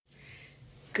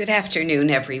Good afternoon,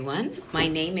 everyone. My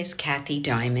name is Kathy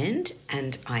Diamond,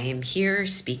 and I am here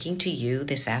speaking to you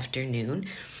this afternoon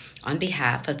on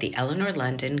behalf of the Eleanor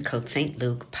London Côte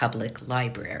Saint-Luc Public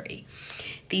Library.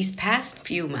 These past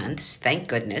few months, thank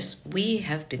goodness, we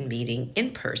have been meeting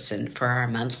in person for our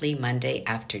monthly Monday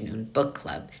afternoon book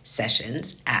club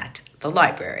sessions at the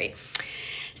library.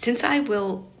 Since I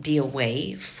will be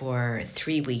away for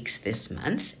 3 weeks this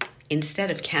month,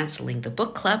 instead of canceling the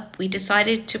book club, we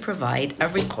decided to provide a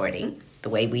recording, the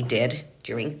way we did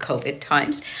during COVID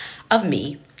times, of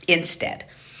me instead.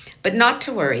 But not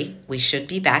to worry, we should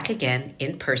be back again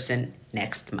in person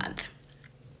next month,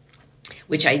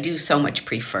 which I do so much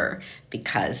prefer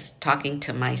because talking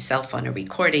to myself on a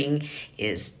recording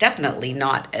is definitely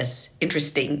not as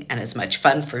interesting and as much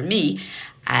fun for me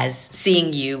as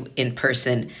seeing you in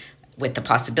person with the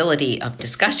possibility of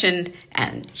discussion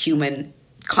and human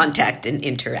contact and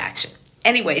interaction.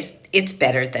 Anyways, it's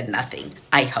better than nothing,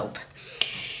 I hope.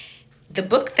 The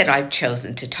book that I've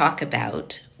chosen to talk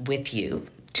about with you,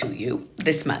 to you,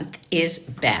 this month is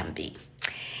Bambi.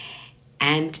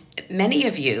 And many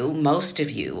of you, most of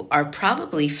you, are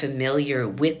probably familiar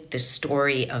with the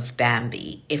story of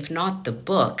Bambi, if not the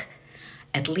book,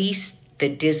 at least the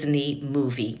Disney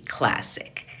movie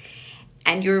classic.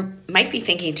 And you might be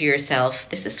thinking to yourself,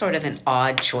 this is sort of an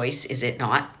odd choice, is it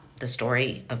not? The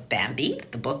story of Bambi,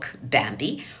 the book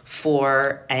Bambi,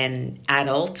 for an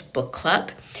adult book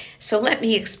club. So let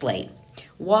me explain.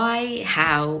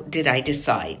 How did I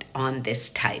decide on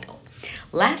this title?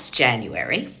 Last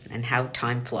January, and how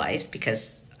time flies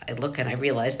because I look and I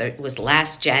realize that it was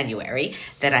last January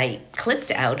that I clipped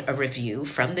out a review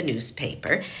from the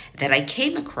newspaper that I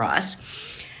came across.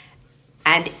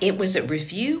 And it was a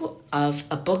review of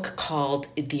a book called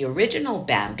The Original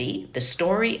Bambi, The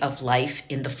Story of Life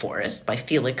in the Forest by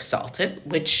Felix Salten,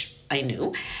 which I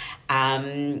knew.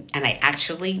 And I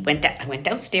actually went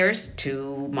downstairs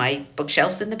to my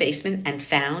bookshelves in the basement and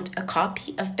found a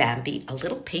copy of Bambi, a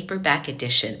little paperback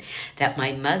edition that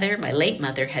my late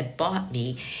mother, had bought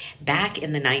me back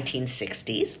in the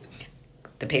 1960s.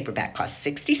 The paperback costs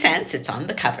 60 cents. It's on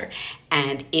the cover.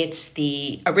 And it's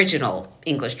the original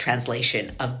English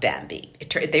translation of Bambi.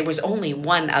 There was only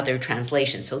one other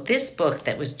translation. So this book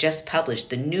that was just published,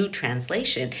 the new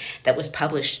translation that was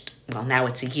published, well, now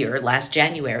it's a year, last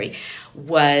January,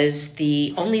 was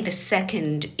only the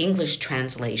second English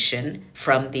translation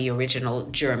from the original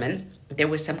German. There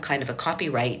was some kind of a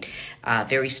copyright,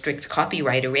 very strict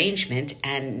copyright arrangement,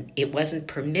 and it wasn't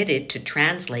permitted to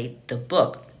translate the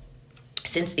book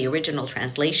since the original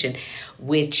translation,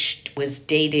 which was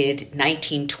dated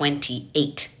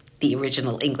 1928, the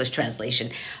original English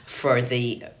translation of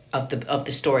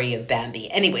the story of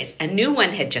Bambi. Anyways, a new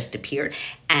one had just appeared,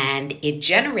 and it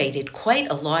generated quite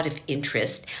a lot of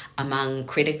interest among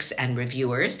critics and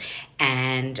reviewers.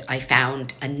 And I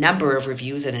found a number of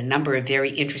reviews and a number of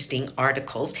very interesting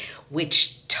articles,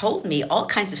 which told me all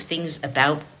kinds of things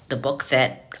about the book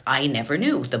that I never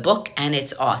knew, the book and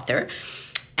its author,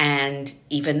 and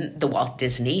even the Walt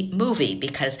Disney movie,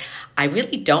 because I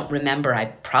really don't remember. I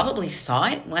probably saw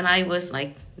it when I was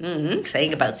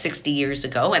saying about 60 years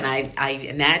ago, and I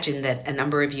imagine that a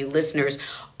number of you listeners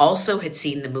also had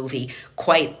seen the movie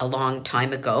quite a long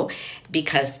time ago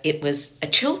because it was a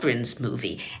children's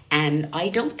movie. And I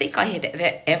don't think I had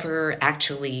ever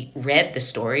actually read the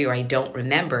story, or I don't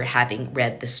remember having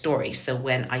read the story. So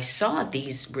when I saw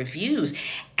these reviews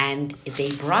and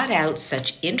they brought out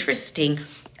such interesting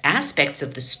aspects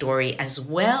of the story as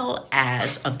well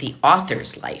as of the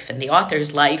author's life. And the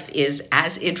author's life is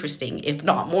as interesting, if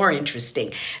not more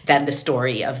interesting, than the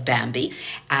story of Bambi.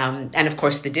 And of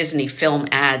course, the Disney film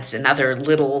adds another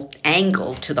little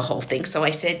angle to the whole thing. So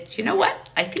I said, you know what?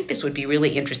 I think this would be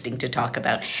really interesting to talk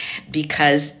about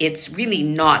because it's really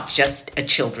not just a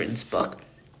children's book.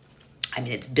 I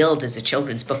mean, it's billed as a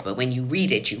children's book, but when you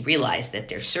read it, you realize that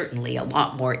there's certainly a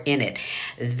lot more in it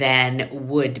than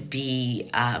would be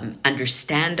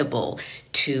understandable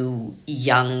to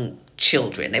young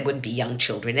children. They wouldn't be young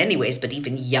children anyways, but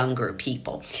even younger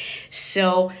people.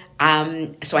 So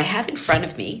I have in front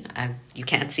of me, you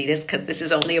can't see this because this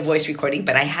is only a voice recording,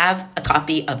 but I have a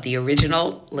copy of the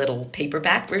original little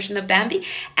paperback version of Bambi,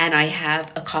 and I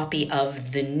have a copy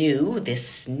of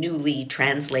this newly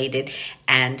translated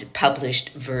and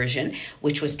published version,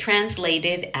 which was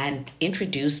translated and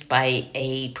introduced by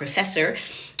a professor,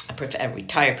 a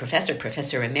retired professor,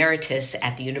 Professor Emeritus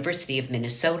at the University of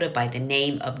Minnesota by the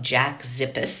name of Jack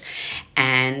Zippis.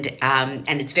 And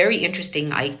it's very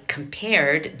interesting. I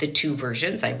compared the two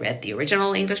versions. I read the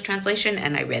original English translation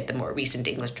and I read the more recent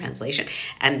English translation.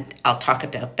 And I'll talk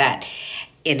about that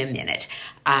in a minute.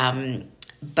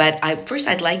 But first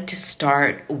I'd like to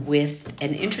start with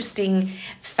an interesting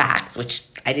fact, which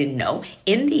I didn't know.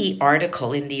 In the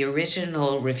article, in the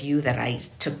original review that I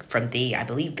took from I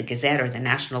believe, the Gazette or the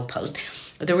National Post,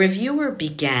 the reviewer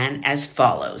began as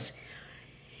follows.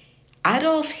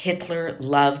 Adolf Hitler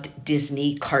loved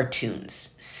Disney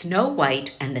cartoons, Snow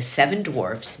White and the Seven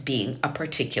Dwarfs being a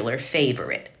particular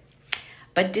favorite.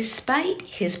 But despite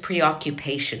his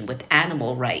preoccupation with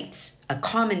animal rights, a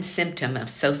common symptom of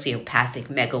sociopathic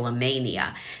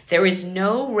megalomania, there is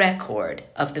no record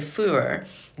of the Führer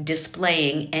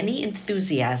displaying any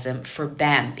enthusiasm for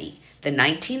Bambi, the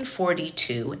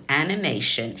 1942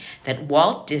 animation that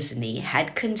Walt Disney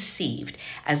had conceived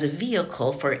as a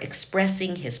vehicle for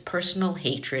expressing his personal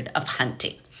hatred of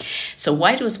hunting. So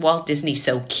why was Walt Disney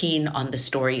so keen on the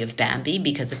story of Bambi?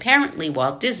 Because apparently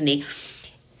Walt Disney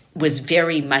was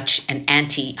very much an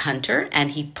anti-hunter,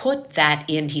 and he put that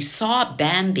in. He saw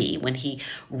Bambi when he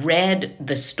read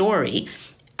the story.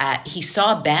 He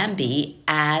saw Bambi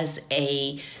as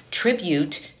a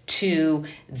tribute to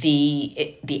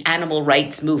the animal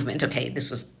rights movement. Okay,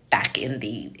 this was back in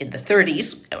the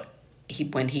 30s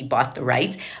when he bought the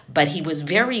rights, but he was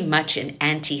very much an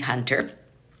anti-hunter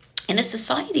in a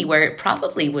society where it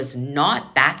probably was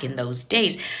not, back in those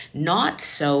days, not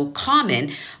so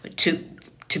common to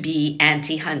be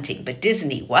anti-hunting, but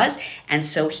Disney was. And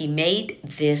so he made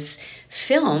this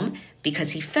film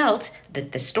because he felt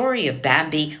that the story of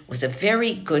Bambi was a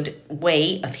very good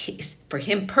way for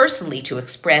him personally to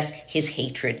express his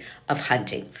hatred of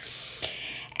hunting.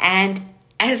 And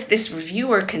as this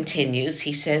reviewer continues,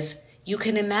 he says, "You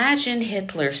can imagine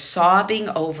Hitler sobbing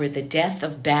over the death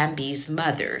of Bambi's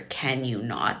mother, can you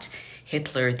not?"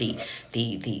 Hitler, the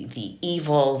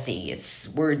evil,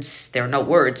 there are no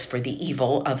words for the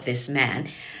evil of this man.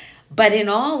 But in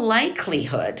all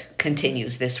likelihood,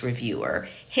 continues this reviewer,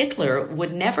 Hitler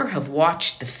would never have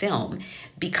watched the film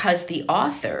because the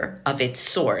author of its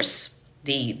source,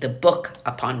 the book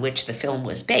upon which the film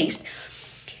was based,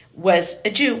 was a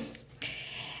Jew.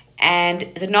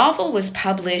 And the novel was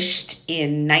published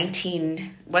in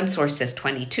one source says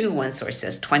 22, one source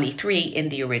says 23 in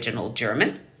the original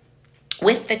German,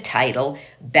 with the title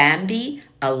Bambi,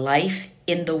 A Life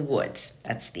in the Woods.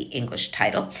 That's the English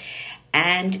title.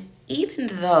 And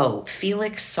even though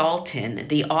Felix Salten,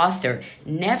 the author,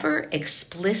 never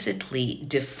explicitly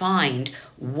defined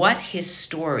what his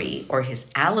story or his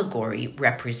allegory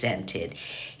represented,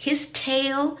 his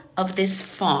tale of this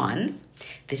fawn,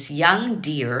 this young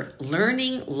deer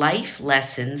learning life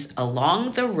lessons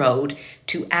along the road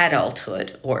to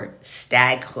adulthood or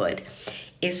staghood,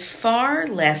 is far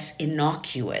less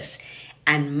innocuous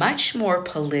and much more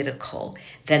political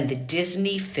than the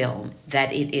Disney film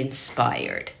that it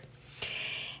inspired.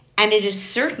 And it is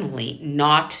certainly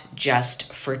not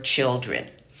just for children.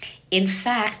 In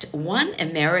fact, one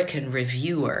American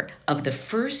reviewer of the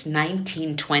first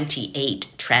 1928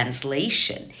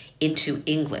 translation into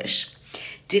English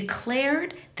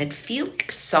declared that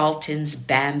Felix Salten's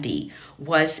Bambi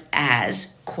was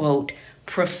as, quote,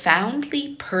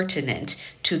 profoundly pertinent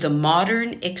to the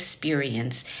modern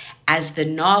experience as the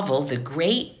novel, the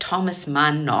great Thomas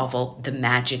Mann novel, The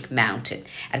Magic Mountain.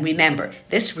 And remember,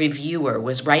 this reviewer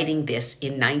was writing this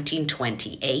in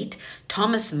 1928.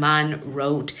 Thomas Mann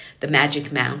wrote The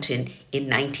Magic Mountain in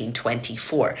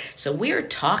 1924. So we're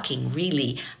talking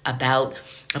really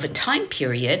of a time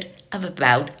period of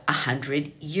about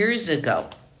 100 years ago.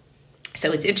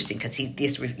 So it's interesting because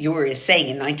this reviewer is saying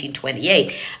in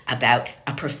 1928 about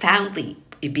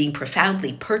being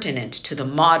profoundly pertinent to the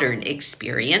modern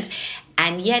experience.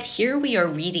 And yet here we are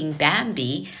reading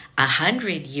Bambi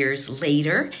 100 years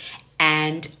later,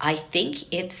 and I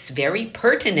think it's very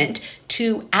pertinent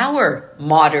to our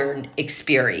modern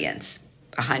experience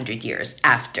 100 years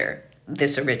after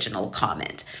this original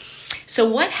comment. So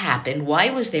what happened?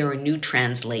 Why was there a new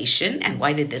translation? And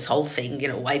why did this whole thing,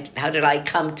 how did I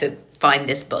come to find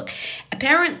this book?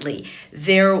 Apparently,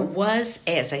 there was,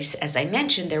 as I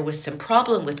mentioned, there was some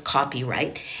problem with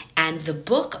copyright, and the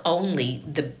book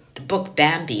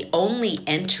Bambi only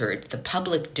entered the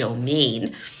public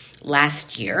domain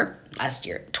last year,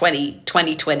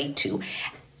 2022.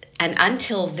 And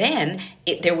until then,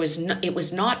 it was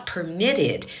not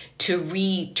permitted to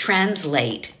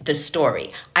retranslate the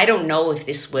story. I don't know if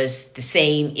this was the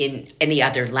same in any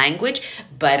other language,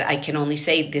 but I can only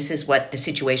say this is what the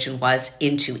situation was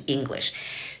into English.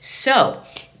 So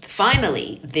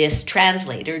finally, this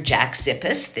translator, Jack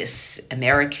Zippus, this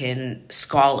American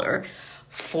scholar,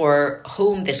 for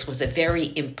whom this was a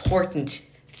very important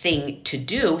thing to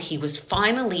do, he was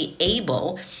finally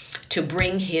able to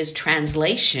bring his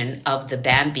translation of the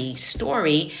Bambi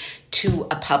story to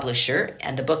a publisher,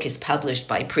 and the book is published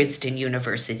by Princeton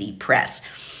University Press.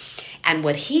 And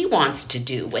what he wants to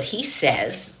do, what he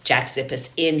says, Jack Zippis,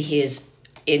 in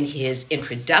his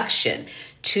introduction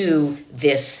to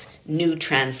this new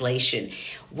translation,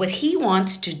 what he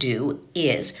wants to do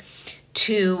is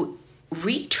to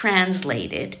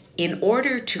retranslate it in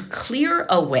order to clear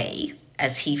away,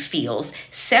 as he feels,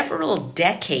 several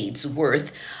decades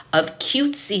worth of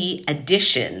cutesy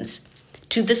additions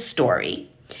to the story,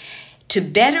 to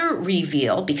better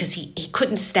reveal, because he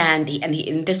couldn't stand,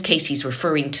 in this case he's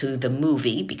referring to the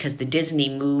movie, because the Disney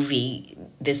movie,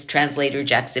 this translator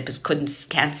Jack Zippis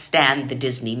can't stand the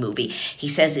Disney movie. He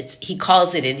says he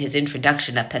calls it in his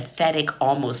introduction a pathetic,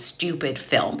 almost stupid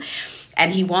film.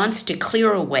 And he wants to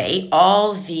clear away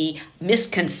all the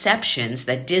misconceptions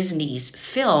that Disney's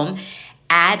film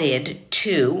added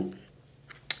to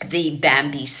the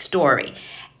Bambi story.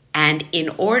 And in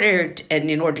order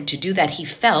to do that, he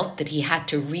felt that he had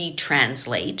to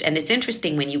retranslate. And it's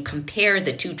interesting when you compare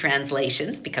the two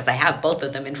translations, because I have both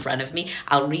of them in front of me.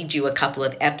 I'll read you a couple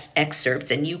of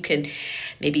excerpts, and you can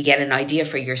maybe get an idea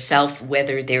for yourself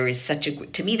whether there is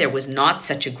to me, there was not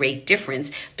such a great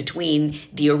difference between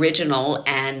the original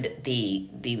and the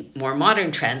more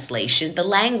modern translation. The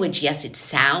language, yes, it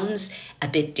sounds a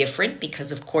bit different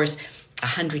because, of course,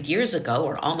 100 years ago,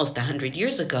 or almost 100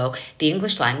 years ago, the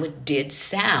English language did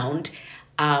sound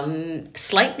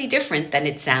slightly different than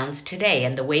it sounds today.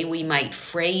 And the way we might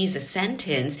phrase a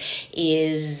sentence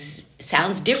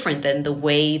sounds different than the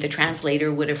way the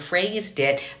translator would have phrased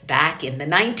it back in the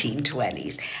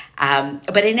 1920s.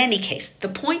 But in any case, the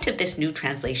point of this new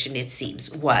translation, it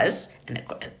seems, was, and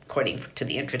according to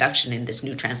the introduction in this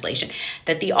new translation,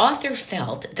 that the author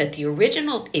felt that the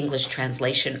original English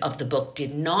translation of the book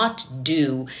did not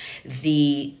do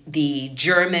the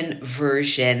German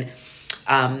version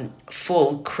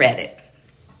full credit.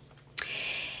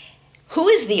 Who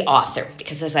is the author?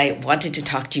 Because as I wanted to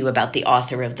talk to you about the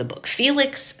author of the book,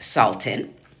 Felix Salten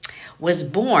was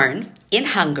born in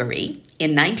Hungary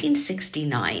in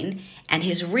 1969, and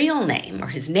his real name, or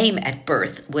his name at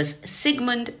birth, was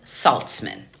Sigmund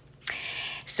Saltzman.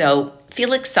 So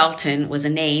Felix Salten was a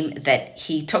name that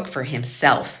he took for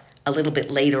himself a little bit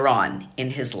later on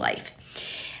in his life.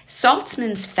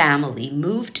 Saltzman's family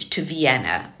moved to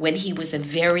Vienna when he was a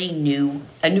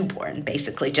newborn,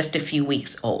 basically just a few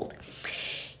weeks old.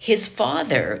 His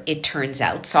father, it turns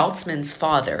out, Saltzman's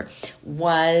father,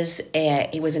 was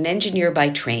an engineer by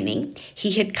training.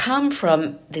 He had come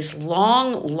from this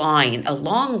long line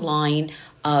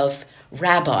of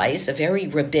rabbis, a very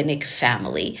rabbinic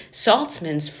family.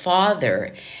 Saltzman's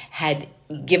father had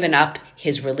given up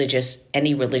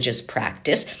any religious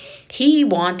practice. He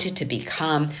wanted to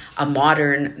become a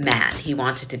modern man. He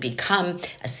wanted to become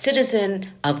a citizen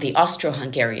of the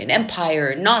Austro-Hungarian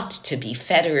Empire, not to be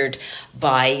fettered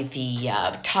by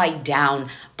tied down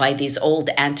by these old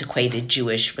antiquated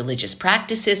Jewish religious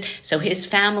practices. So his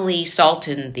family,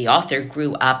 Salten, the author,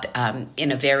 grew up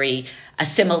in a very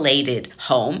assimilated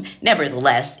home.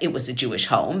 Nevertheless, it was a Jewish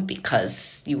home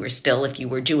because if you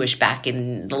were Jewish back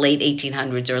in the late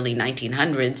 1800s, early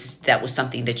 1900s, that was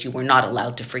something that you were not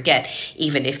allowed to forget,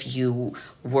 even if you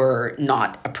were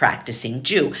not a practicing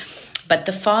Jew. But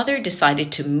the father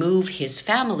decided to move his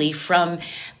family from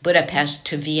Budapest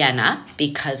to Vienna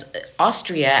because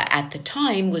Austria at the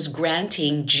time was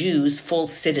granting Jews full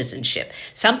citizenship,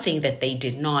 something that they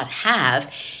did not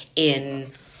have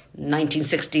in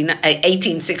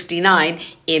 1869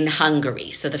 in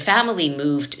Hungary. So the family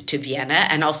moved to Vienna,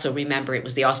 and also remember it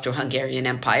was the Austro-Hungarian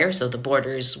Empire, so the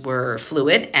borders were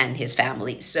fluid, and his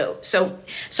family. So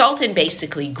Salten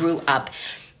basically grew up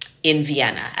in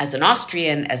Vienna as an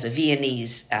Austrian, as a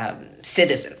Viennese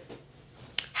citizen.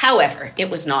 However, it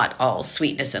was not all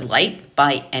sweetness and light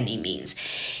by any means.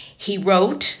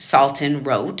 Salten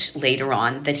wrote later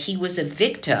on that he was a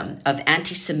victim of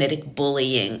anti-Semitic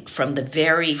bullying from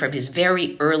his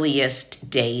very earliest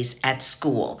days at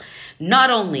school, not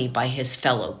only by his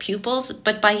fellow pupils,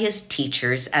 but by his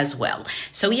teachers as well.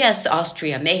 So yes,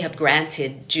 Austria may have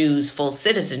granted Jews full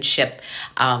citizenship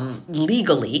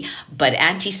legally, but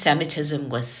anti-Semitism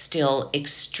was still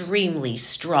extremely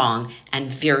strong and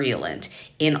virulent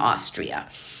in Austria.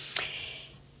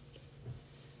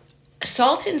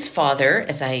 Salten's father,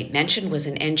 as I mentioned, was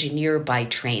an engineer by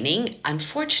training.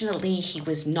 Unfortunately, he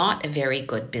was not a very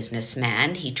good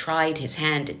businessman. He tried his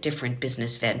hand at different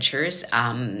business ventures,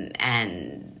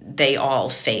 and they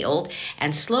all failed.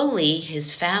 And slowly,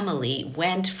 his family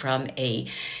went from a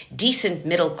decent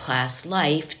middle-class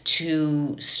life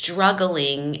to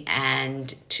struggling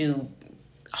and to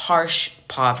harsh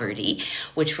poverty,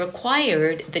 which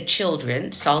required the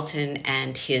children, Salten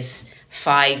and his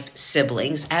 5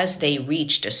 siblings, as they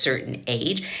reached a certain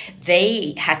age,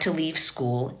 they had to leave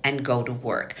school and go to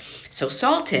work. So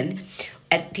Salten,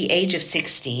 at the age of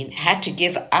 16, had to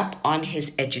give up on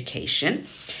his education,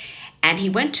 and he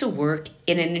went to work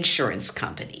in an insurance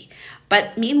company.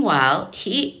 But meanwhile,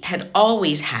 he had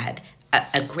always had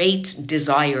a great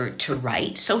desire to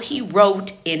write, so he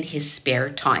wrote in his spare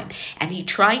time, and he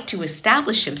tried to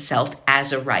establish himself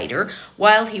as a writer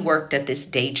while he worked at this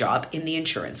day job in the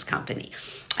insurance company.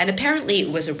 And apparently it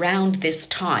was around this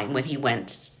time when he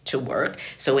went to work,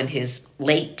 so in his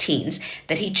late teens,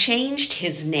 that he changed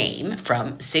his name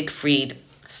from Siegfried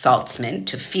Saltzman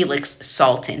to Felix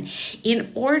Salten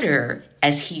in order,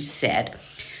 as he said,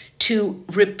 to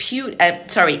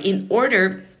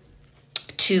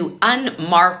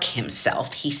unmark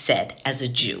himself, he said, as a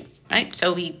Jew, right?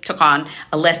 So he took on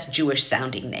a less Jewish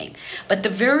sounding name. But the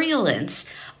virulence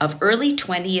of early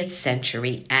 20th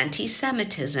century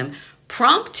anti-Semitism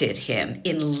prompted him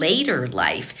in later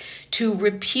life to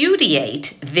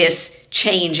repudiate this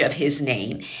change of his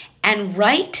name and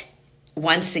write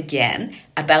once again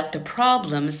about the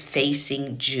problems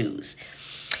facing Jews.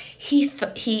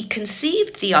 He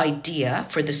conceived the idea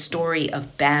for the story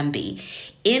of Bambi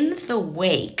in the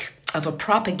wake of a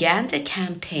propaganda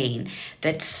campaign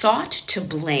that sought to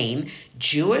blame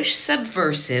Jewish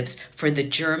subversives for the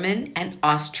German and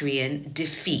Austrian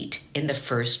defeat in the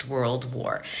First World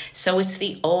War. So it's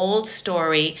the old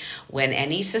story when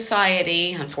any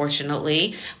society,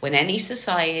 unfortunately, when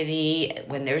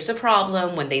there's a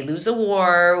problem, when they lose a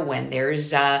war, when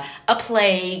there's a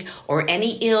plague or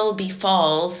any ill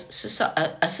befalls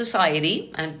a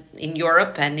society, and in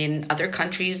Europe and in other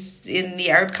countries, in the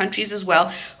Arab countries as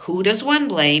well, who does one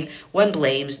blame? One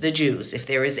blames the Jews, if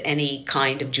there is any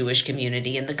kind of Jewish community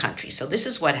in the country. So this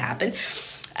is what happened.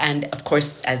 And of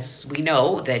course, as we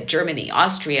know, that Germany,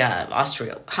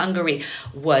 Austria-Hungary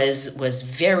was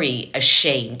very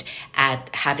ashamed at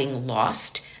having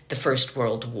lost the First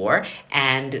World War.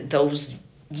 And those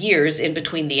years in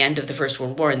between the end of the First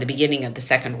World War and the beginning of the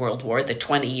Second World War, the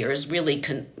 20 years, really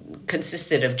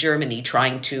consisted of Germany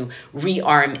trying to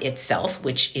rearm itself,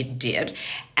 which it did.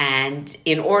 And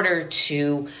in order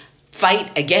to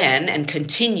fight again and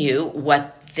continue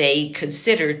what they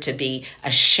considered to be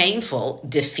a shameful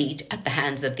defeat at the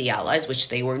hands of the Allies, which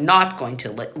they were not going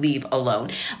to leave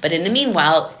alone. But in the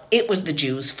meanwhile, it was the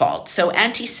Jews' fault. So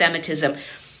anti-Semitism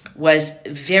was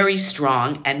very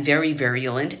strong and very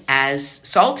virulent, as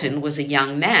Salten was a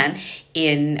young man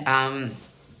in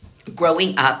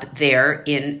growing up there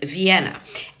in Vienna.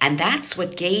 And that's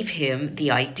what gave him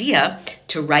the idea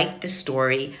to write the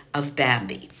story of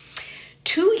Bambi.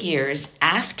 2 years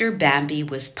after Bambi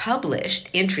was published,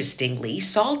 interestingly,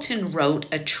 Salten wrote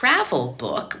a travel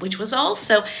book, which was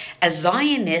also a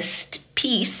Zionist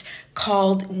piece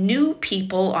called New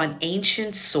People on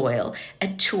Ancient Soil, a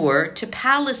tour to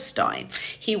Palestine.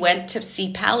 He went to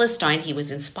see Palestine. He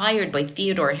was inspired by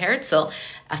Theodor Herzl,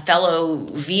 a fellow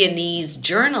Viennese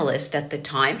journalist at the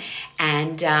time.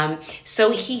 And so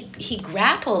he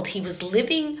grappled. He was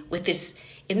living with this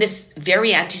in this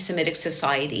very anti-Semitic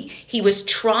society. He was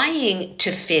trying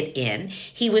to fit in.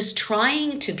 He was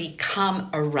trying to become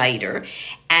a writer,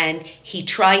 and he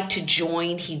joined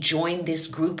this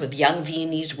group of young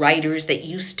Viennese writers that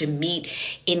used to meet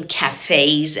in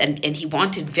cafes, and he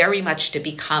wanted very much to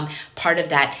become part of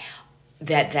that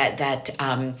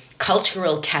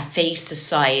cultural cafe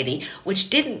society, which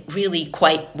didn't really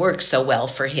quite work so well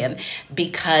for him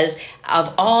because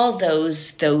of all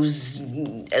those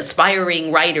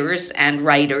aspiring writers,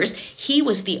 he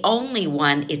was the only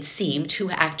one, it seemed, who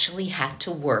actually had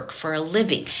to work for a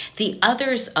living. The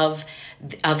others of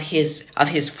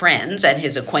his friends and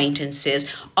his acquaintances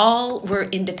all were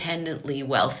independently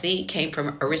wealthy, came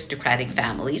from aristocratic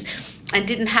families, and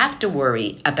didn't have to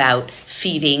worry about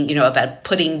feeding, about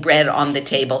putting bread on the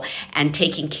table and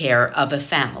taking care of a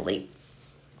family.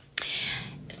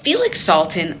 Felix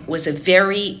Salten was a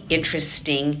very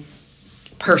interesting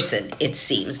person, it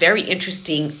seems, very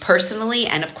interesting personally,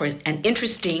 and of course, and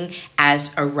interesting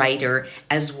as a writer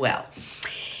as well.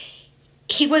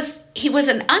 He was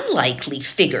an unlikely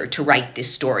figure to write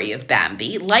this story of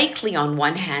Bambi, likely on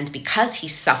one hand because he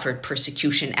suffered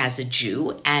persecution as a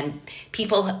Jew, and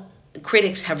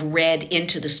critics have read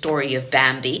into the story of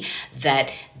Bambi that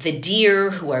the deer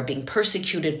who are being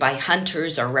persecuted by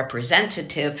hunters are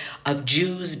representative of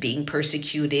Jews being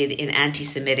persecuted in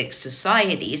anti-Semitic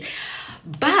societies.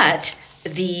 But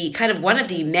one of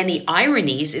the many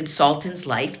ironies in Salten's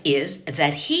life is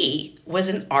that he was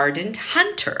an ardent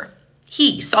hunter.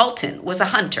 Salten, was a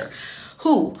hunter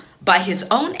who, by his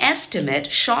own estimate,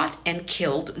 shot and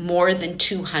killed more than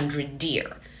 200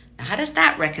 deer. Now, how does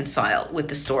that reconcile with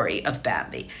the story of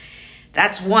Bambi?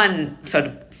 That's one sort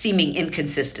of seeming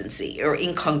inconsistency or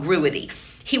incongruity.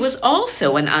 He was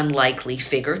also an unlikely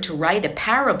figure to write a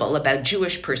parable about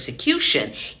Jewish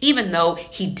persecution, even though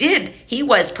he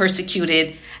was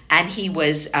persecuted and he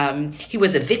was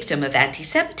a victim of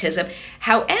anti-Semitism.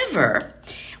 However,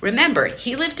 remember,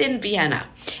 he lived in Vienna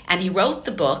and he wrote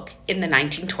the book in the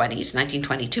 1920s,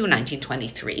 1922,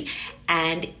 1923.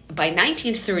 And by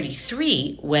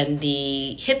 1933, when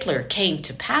Hitler came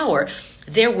to power,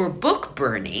 there were book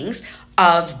burnings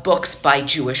of books by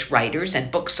Jewish writers and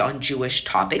books on Jewish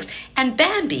topics, and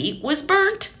Bambi was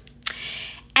burnt.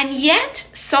 And yet,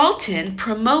 Salten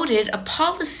promoted a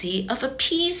policy of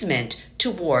appeasement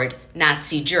toward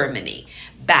Nazi Germany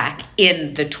back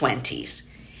in the 20s.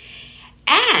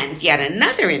 And yet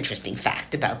another interesting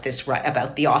fact about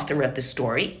the author of the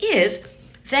story is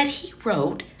that he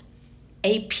wrote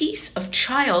a piece of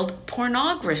child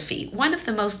pornography, one of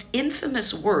the most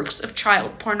infamous works of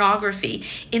child pornography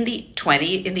in the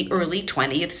early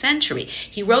 20th century.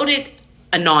 He wrote it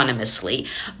anonymously,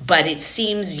 but it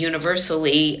seems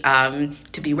universally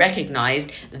to be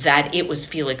recognized that it was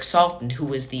Felix Salten who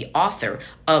was the author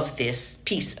of this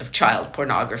piece of child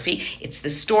pornography. It's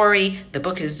the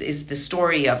book is the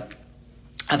story of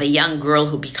a young girl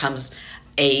who becomes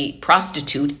a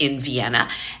prostitute in Vienna,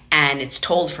 and it's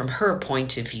told from her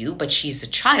point of view, but she's a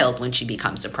child when she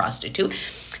becomes a prostitute.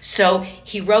 So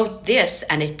he wrote this,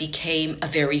 and it became a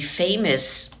very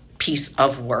famous piece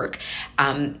of work.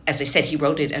 As I said, he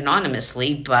wrote it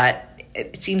anonymously, but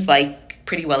it seems like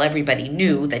pretty well everybody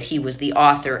knew that he was the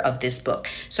author of this book.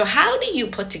 So how do you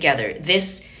put together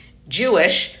this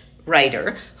Jewish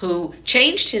writer who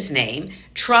changed his name,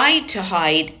 tried to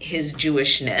hide his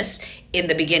Jewishness in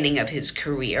the beginning of his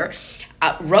career,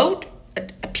 wrote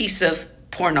a piece of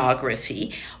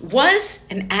pornography, was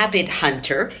an avid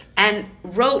hunter, and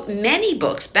wrote many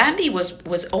books? Bambi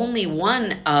was only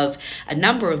one of a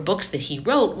number of books that he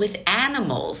wrote with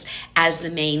animals as the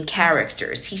main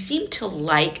characters. He seemed to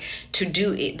like to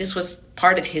do it. This was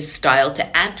part of his style, to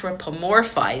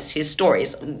anthropomorphize his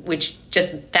stories, which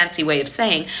just fancy way of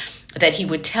saying that he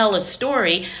would tell a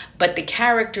story, but the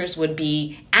characters would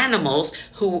be animals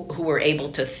who were able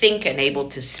to think and able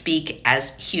to speak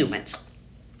as humans.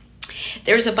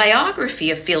 There's a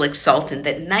biography of Felix Salten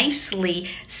that nicely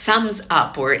sums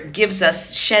up, or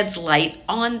sheds light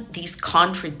on these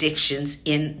contradictions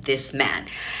in this man.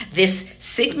 This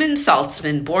Sigmund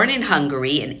Salzmann, born in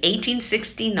Hungary in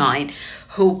 1869,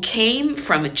 who came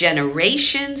from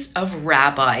generations of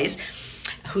rabbis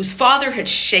whose father had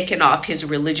shaken off his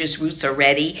religious roots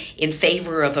already in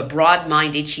favor of a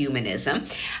broad-minded humanism.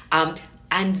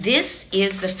 And this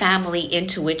is the family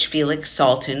into which Felix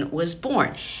Salten was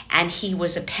born. And he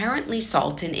was apparently,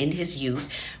 Salten in his youth,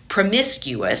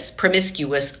 promiscuous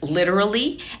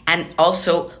literally and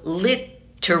also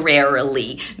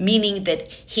literarily, meaning that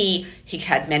he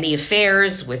had many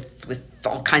affairs with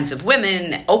all kinds of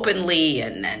women openly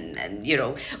and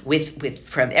with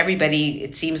from everybody,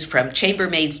 it seems, from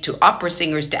chambermaids to opera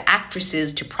singers to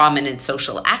actresses to prominent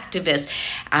social activists,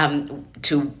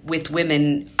 with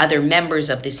women, other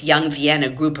members of this young Vienna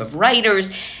group of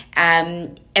writers.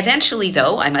 Eventually,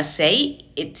 though, I must say,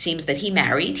 it seems that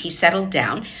he settled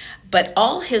down. But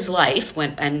all his life,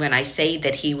 when I say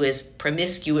that he was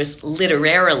promiscuous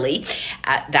literarily,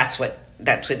 that's what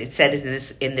it said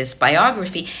in this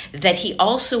biography, that he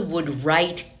also would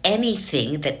write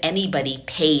anything that anybody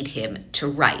paid him to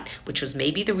write, which was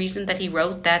maybe the reason that he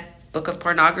wrote that book of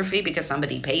pornography, because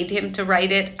somebody paid him to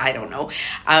write it. I don't know.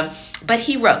 But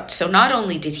he wrote. So not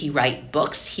only did he write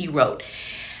books, he wrote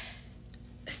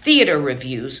theater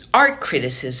reviews, art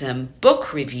criticism,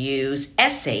 book reviews,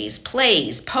 essays,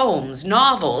 plays, poems,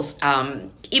 novels,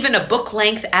 even a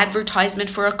book-length advertisement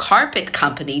for a carpet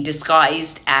company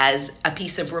disguised as a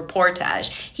piece of reportage.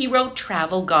 He wrote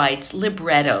travel guides,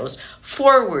 librettos,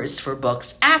 forewords for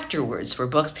books, afterwords for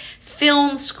books,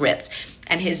 film scripts.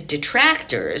 And his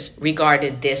detractors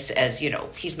regarded this as,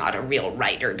 he's not a real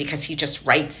writer because he just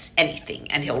writes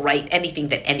anything, and he'll write anything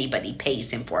that anybody pays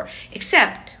him for.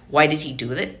 Except, why did he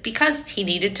do that? Because he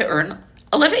needed to earn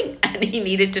a living and he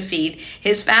needed to feed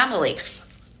his family.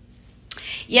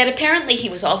 Yet apparently he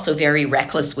was also very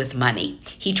reckless with money.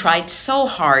 He tried so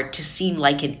hard to seem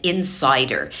like an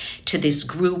insider to this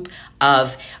group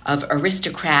of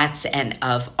aristocrats and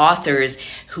of authors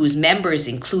whose members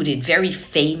included very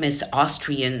famous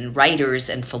Austrian writers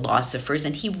and philosophers,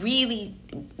 and he really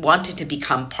wanted to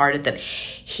become part of them.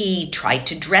 He tried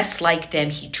to dress like them.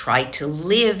 He tried to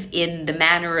live in the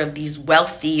manner of these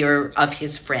wealthier of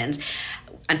his friends.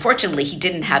 Unfortunately, he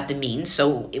didn't have the means,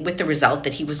 so with the result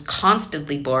that he was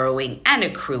constantly borrowing and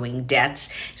accruing debts,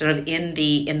 sort of in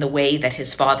the way that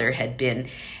his father had done.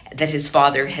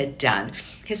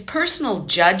 His personal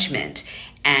judgment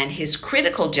and his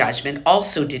critical judgment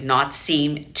also did not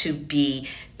seem to be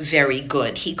very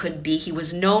good. He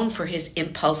was known for his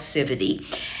impulsivity.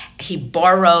 He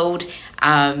borrowed,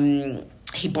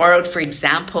 for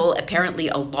example, apparently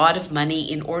a lot of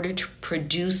money in order to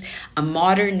produce a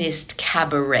modernist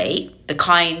cabaret, the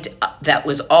kind that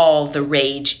was all the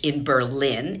rage in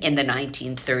Berlin in the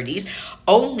 1930s,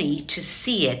 only to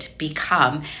see it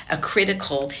become a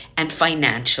critical and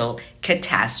financial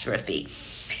catastrophe.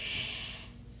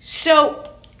 So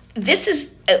this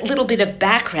is a little bit of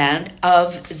background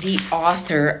of the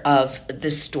author of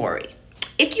the story.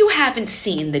 If you haven't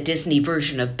seen the Disney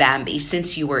version of Bambi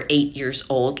since you were 8 years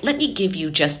old, let me give you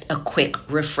just a quick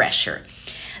refresher.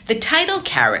 The title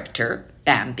character,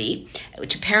 Bambi,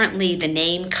 which apparently the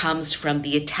name comes from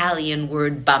the Italian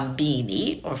word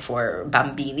bambini, or for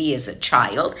bambini as a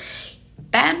child.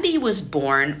 Bambi was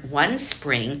born one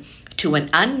spring to an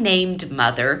unnamed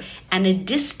mother and a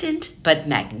distant but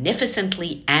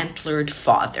magnificently antlered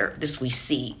father. This we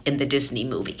see in the Disney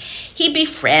movie. He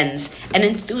befriends an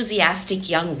enthusiastic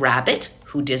young rabbit,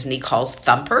 who Disney calls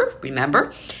Thumper,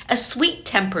 remember? A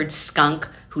sweet-tempered skunk,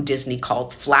 who Disney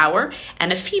called Flower,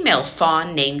 and a female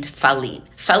fawn named Faline.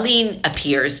 Faline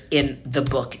appears in the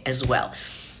book as well.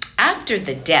 After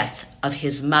the death of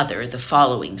his mother the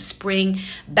following spring,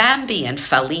 Bambi and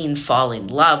Faline fall in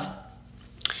love,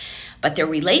 but their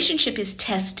relationship is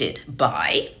tested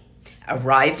by a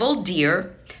rival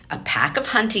deer, a pack of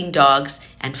hunting dogs,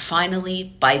 and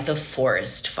finally by the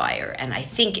forest fire. And I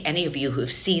think any of you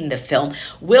who've seen the film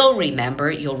will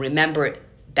remember, you'll remember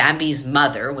Bambi's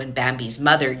mother when Bambi's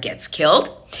mother gets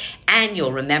killed, and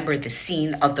you'll remember the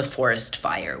scene of the forest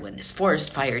fire when this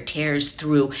forest fire tears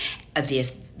through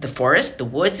the forest, the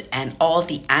woods, and all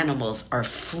the animals are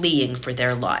fleeing for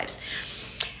their lives.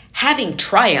 Having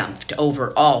triumphed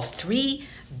over all three,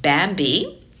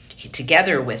 Bambi,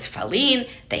 together with Faline,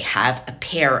 they have a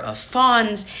pair of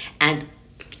fawns, and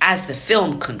as the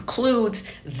film concludes,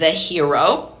 the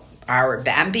hero, our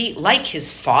Bambi, like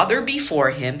his father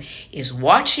before him, is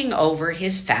watching over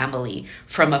his family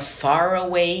from a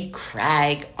faraway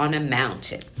crag on a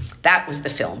mountain. That was the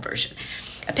film version.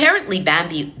 Apparently,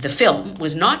 Bambi, the film,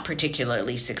 was not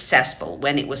particularly successful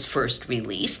when it was first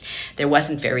released. There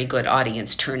wasn't very good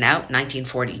audience turnout.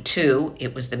 1942,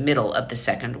 it was the middle of the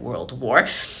Second World War.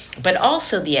 But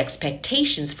also the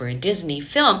expectations for a Disney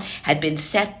film had been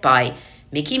set by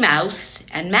Mickey Mouse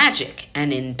and magic.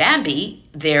 And in Bambi,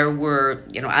 there were,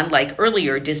 unlike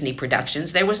earlier Disney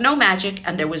productions, there was no magic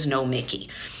and there was no Mickey.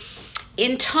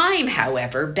 In time,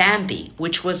 however, Bambi,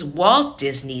 which was Walt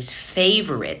Disney's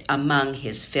favorite among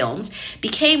his films,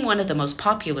 became one of the most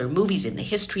popular movies in the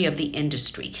history of the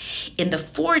industry. In the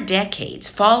 4 decades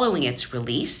following its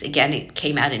release, again, it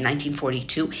came out in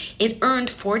 1942, it earned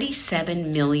 $47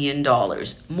 million,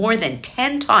 more than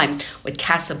 10 times what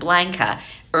Casablanca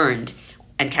earned.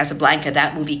 And Casablanca,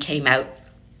 that movie came out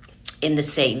in the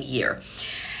same year.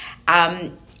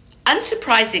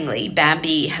 Unsurprisingly,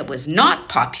 Bambi was not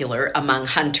popular among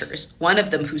hunters, one of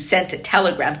them who sent a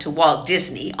telegram to Walt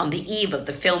Disney on the eve of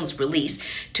the film's release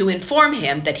to inform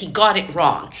him that he got it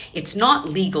wrong. It's not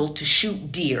legal to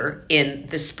shoot deer in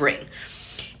the spring.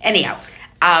 Anyhow,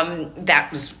 that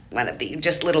was one of the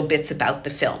just little bits about the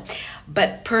film.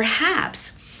 But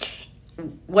perhaps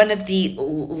one of the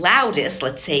loudest,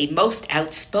 let's say most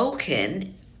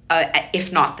outspoken,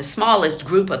 if not the smallest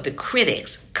group of the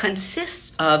critics,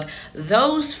 consists of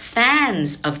those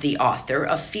fans of the author,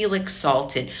 of Felix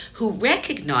Salten, who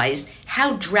recognized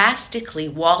how drastically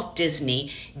Walt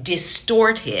Disney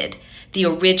distorted the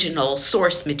original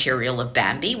source material of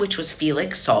Bambi, which was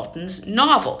Felix Salten's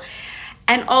novel.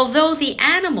 And although the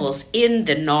animals in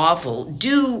the novel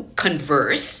do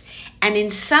converse, and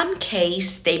in some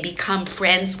case they become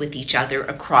friends with each other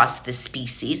across the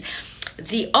species,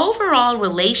 the overall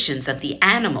relations of the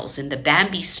animals in the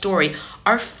Bambi story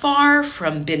are far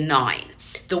from benign,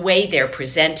 the way they're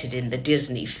presented in the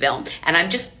Disney film. And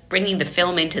I'm just bringing the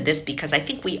film into this because I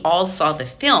think we all saw the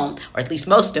film, or at least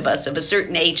most of us of a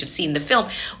certain age have seen the film,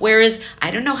 whereas I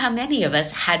don't know how many of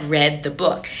us had read the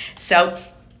book. So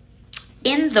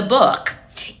in the book,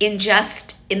 in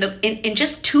just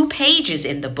 2 pages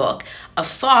in the book, a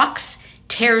fox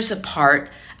tears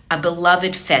apart a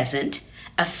beloved pheasant,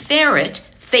 a ferret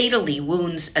fatally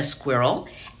wounds a squirrel,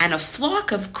 and a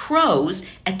flock of crows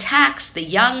attacks the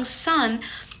young son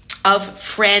of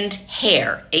friend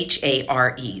Hare,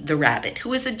 Hare, the rabbit,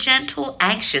 who is a gentle,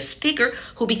 anxious figure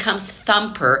who becomes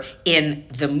Thumper in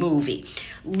the movie,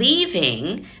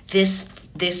 leaving this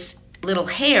little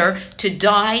hare to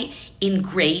die in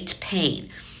great pain.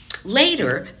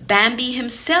 Later, Bambi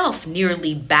himself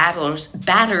nearly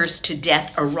batters to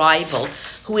death a rival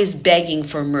who is begging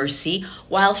for mercy,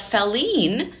 while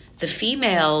Feline, the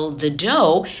female, the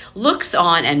doe, looks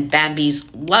on, and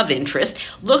Bambi's love interest,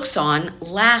 looks on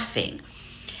laughing.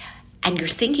 And you're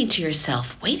thinking to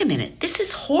yourself, wait a minute, this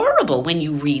is horrible when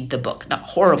you read the book. Not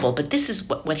horrible, but this is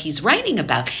what he's writing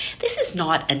about. This is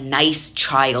not a nice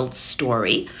child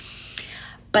story.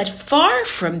 But far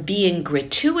from being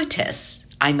gratuitous,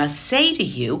 I must say to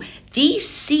you, these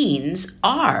scenes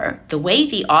are, the way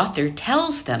the author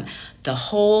tells them, the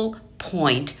whole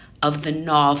point of the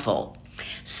novel.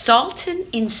 Salten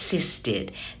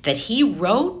insisted that he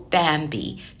wrote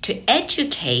Bambi to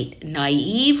educate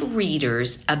naive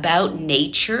readers about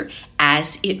nature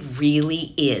as it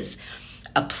really is,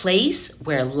 a place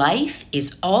where life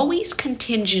is always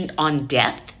contingent on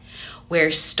death, where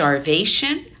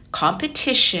starvation,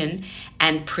 competition,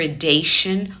 and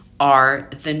predation are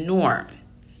the norm.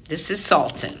 This is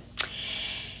Salten.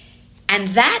 And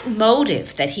that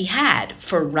motive that he had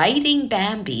for writing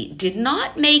Bambi did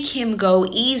not make him go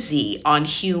easy on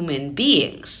human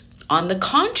beings. On the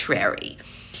contrary,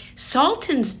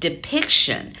 Salten's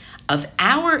depiction of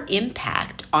our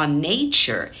impact on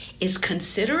nature is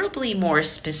considerably more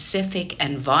specific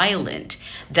and violent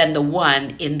than the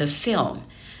one in the film,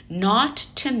 not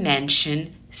to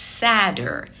mention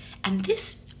sadder. And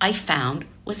this, I found,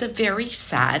 was a very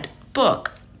sad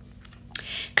book.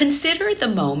 Consider the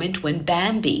moment when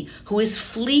Bambi, who is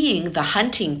fleeing the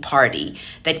hunting party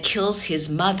that kills his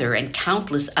mother and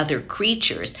countless other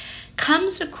creatures,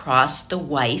 comes across the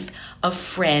wife of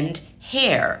friend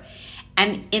Hare.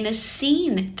 And in a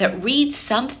scene that reads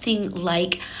something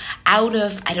like out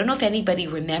of, I don't know if anybody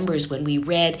remembers when we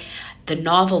read the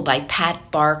novel by Pat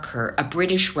Barker, a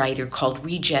British writer, called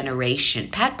Regeneration.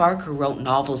 Pat Barker wrote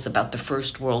novels about the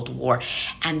First World War,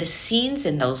 and the scenes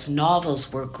in those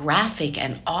novels were graphic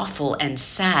and awful and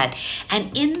sad.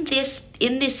 And in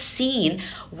this scene,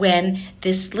 when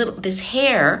this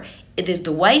hare, it is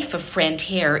the wife of friend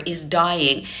Hare, is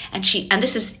dying, and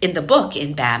this is in the book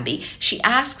in Bambi, she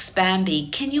asks Bambi,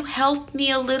 "Can you help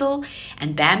me a little?"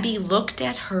 And Bambi looked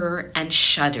at her and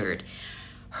shuddered.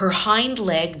 Her hind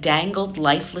leg dangled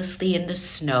lifelessly in the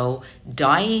snow,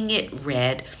 dyeing it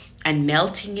red and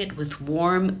melting it with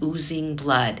warm, oozing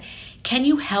blood. "Can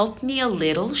you help me a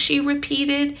little?" she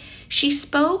repeated. She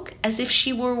spoke as if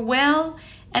she were well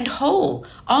and whole,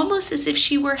 almost as if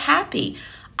she were happy.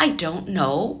 "I don't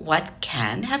know what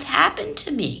can have happened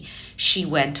to me," she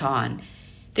went on.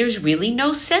 "There's really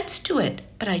no sense to it,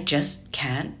 but I just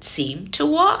can't seem to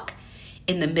walk."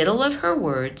 In the middle of her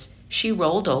words, she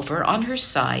rolled over on her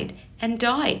side and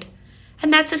died.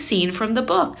 And that's a scene from the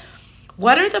book.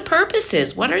 What are the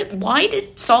purposes? Why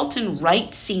did Salten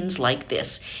write scenes like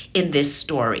this in this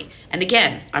story? And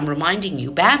again, I'm reminding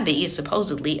you, Bambi is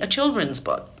supposedly a children's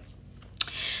book.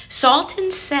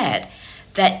 Salten said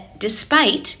that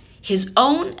despite his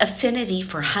own affinity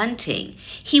for hunting,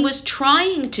 he was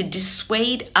trying to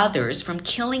dissuade others from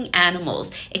killing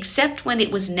animals except when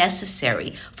it was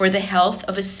necessary for the health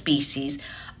of a species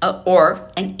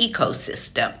or an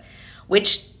ecosystem.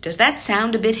 Which, does that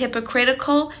sound a bit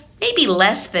hypocritical? Maybe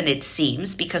less than it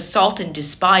seems, because Salten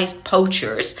despised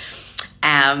poachers,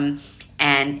 and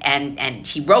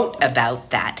he wrote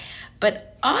about that.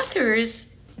 But authors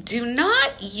do not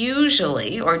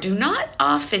usually or do not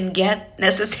often get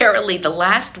necessarily the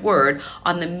last word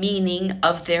on the meaning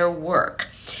of their work.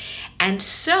 And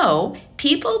so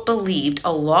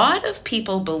a lot of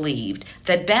people believed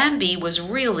that Bambi was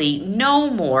really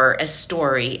no more a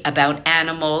story about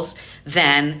animals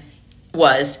than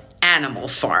was Animal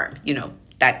Farm,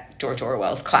 that George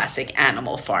Orwell's classic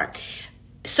Animal Farm.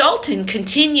 Salten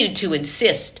continued to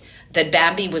insist that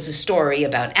Bambi was a story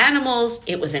about animals.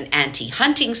 It was an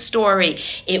anti-hunting story.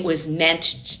 It was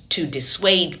meant to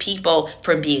dissuade people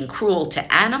from being cruel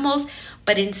to animals.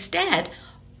 But instead,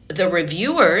 the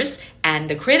reviewers and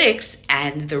the critics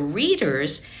and the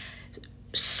readers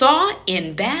saw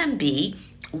in Bambi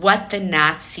what the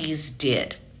Nazis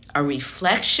did, a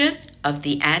reflection of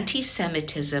the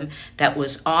anti-Semitism that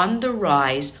was on the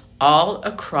rise all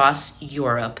across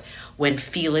Europe when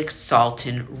Felix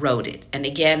Salten wrote it. And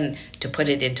again, to put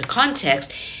it into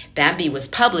context, Bambi was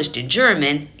published in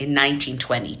German in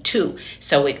 1922.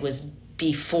 So it was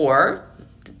before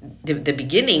the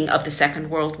beginning of the Second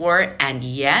World War, and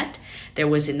yet there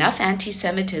was enough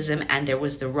anti-Semitism and there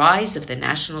was the rise of the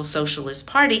National Socialist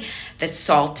Party that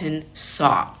Salten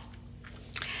saw.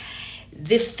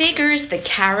 The figures, the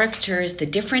characters, the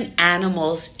different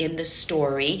animals in the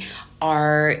story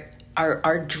are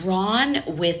drawn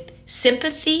with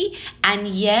sympathy and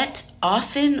yet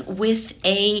often with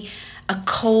a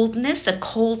coldness, a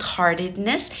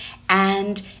cold-heartedness,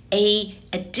 and a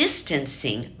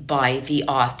distancing by the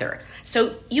author.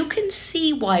 So you can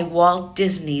see why Walt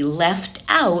Disney left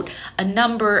out a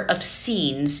number of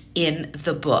scenes in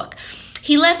the book.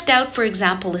 He left out, for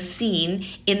example, a scene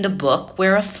in the book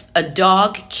where a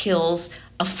dog kills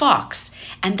a fox.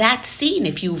 And that scene,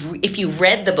 if you've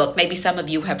read the book, maybe some of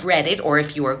you have read it, or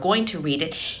if you are going to read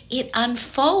it, it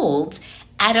unfolds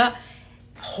at a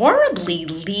horribly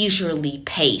leisurely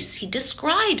pace. He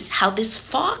describes how this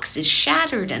fox is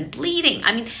shattered and bleeding.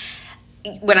 I mean,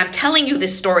 when I'm telling you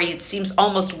this story, it seems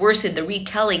almost worse in the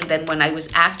retelling than when I was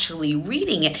actually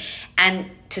reading it. And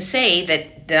to say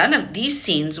that none of these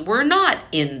scenes were not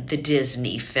in the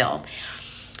Disney film.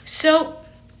 So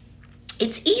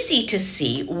it's easy to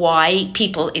see why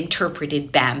people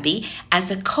interpreted Bambi as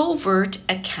a covert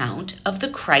account of the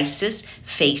crisis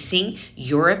facing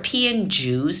European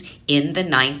Jews in the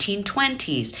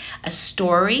 1920s, a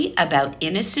story about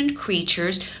innocent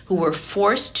creatures who were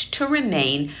forced to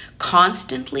remain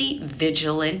constantly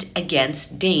vigilant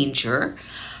against danger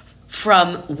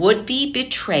from would-be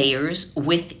betrayers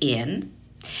within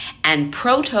and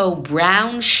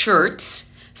proto-brown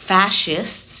shirts,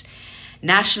 fascists,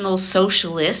 National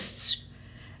Socialists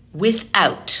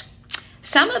without.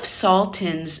 Some of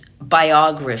Salten's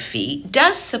biography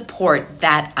does support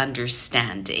that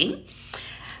understanding,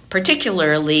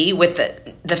 particularly with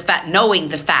knowing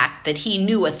the fact that he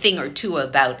knew a thing or two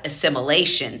about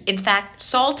assimilation. In fact,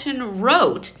 Salten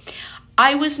wrote,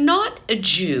 "I was not a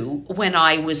Jew when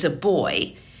I was a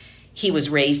boy." He was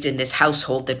raised in this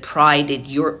household that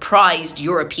prized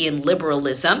European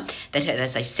liberalism, that had,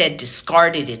 as I said,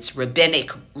 discarded its rabbinic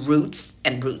roots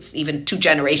even 2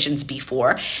 generations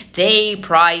before. They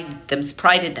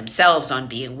prided themselves on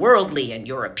being worldly and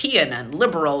European and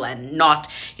liberal and not,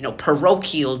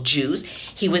 parochial Jews.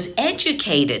 He was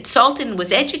educated. Salten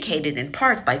was educated in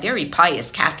part by very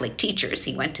pious Catholic teachers.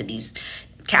 He went to these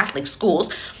Catholic schools.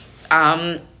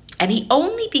 And he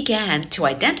only began to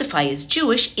identify as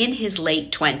Jewish in his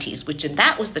late 20s,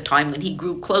 that was the time when he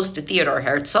grew close to Theodor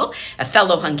Herzl, a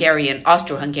fellow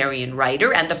Austro-Hungarian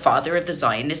writer and the father of the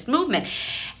Zionist movement.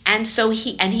 And so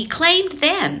he claimed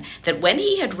then that when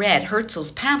he had read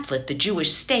Herzl's pamphlet, The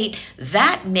Jewish State,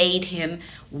 that made him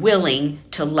willing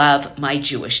to love my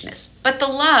Jewishness. But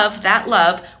that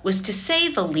love was, to say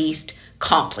the least,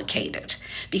 complicated.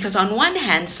 Because on one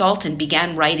hand, Salten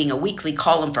began writing a weekly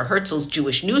column for Herzl's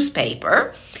Jewish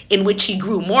newspaper, in which he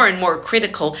grew more and more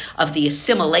critical of the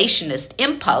assimilationist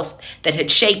impulse that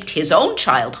had shaped his own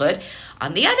childhood.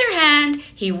 On the other hand,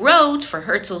 he wrote for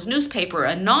Herzl's newspaper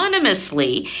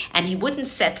anonymously, and he wouldn't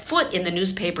set foot in the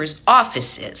newspaper's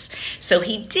offices. So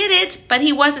he did it, but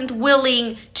he wasn't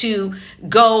willing to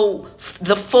go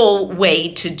the full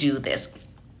way to do this.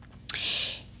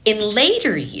 In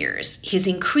later years, his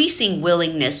increasing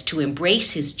willingness to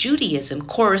embrace his Judaism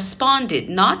corresponded,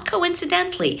 not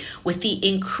coincidentally, with the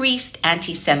increased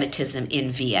anti-Semitism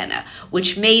in Vienna,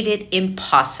 which made it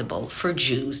impossible for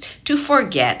Jews to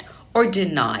forget or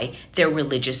deny their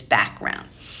religious background.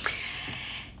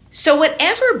 So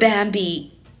whatever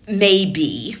Bambi may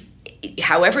be,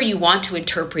 however you want to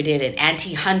interpret it, an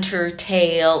anti-hunter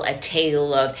tale, a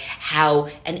tale of how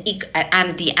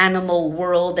the animal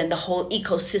world and the whole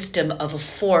ecosystem of a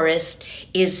forest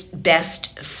is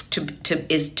best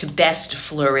to best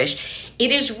flourish,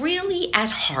 it is really at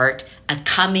heart a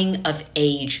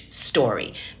coming-of-age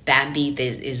story. Bambi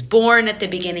is born at the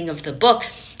beginning of the book,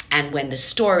 and when the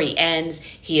story ends,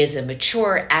 he is a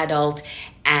mature adult,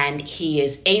 and he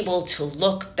is able to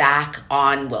look back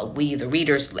on, the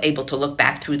readers, able to look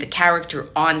back through the character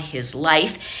on his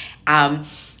life.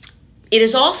 It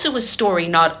is also a story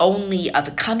not only of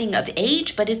a coming of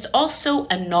age, but it's also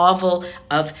a novel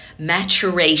of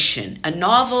maturation, a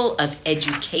novel of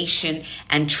education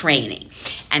and training.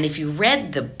 And if you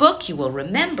read the book, you will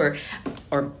remember,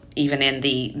 or even in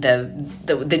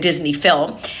the Disney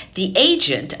film, the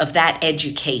agent of that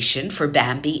education for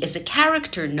Bambi is a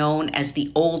character known as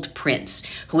the Old Prince,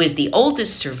 who is the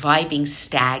oldest surviving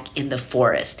stag in the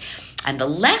forest. And the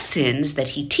lessons that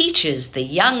he teaches the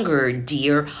younger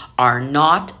deer are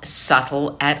not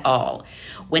subtle at all.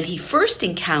 When he first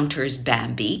encounters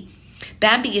Bambi,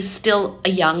 Bambi is still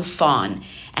a young fawn,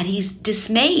 and he's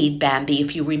dismayed, Bambi,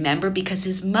 if you remember, because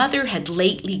his mother had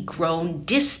lately grown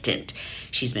distant.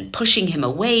 She's been pushing him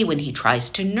away when he tries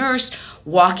to nurse,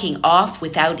 walking off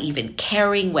without even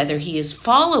caring whether he is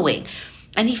following.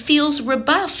 And he feels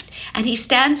rebuffed, and he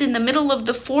stands in the middle of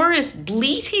the forest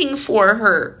bleating for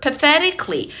her,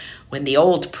 pathetically. When the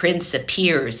old prince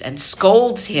appears and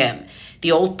scolds him,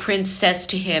 the old prince says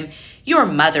to him, "Your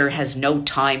mother has no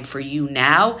time for you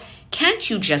now. Can't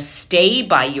you just stay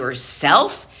by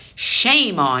yourself?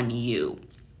 Shame on you."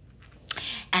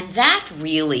 And that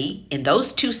really, in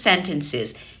those two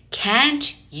sentences,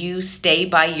 "Can't you stay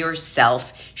by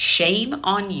yourself? Shame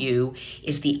on you,"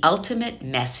 is the ultimate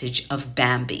message of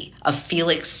Bambi, of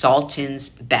Felix Salten's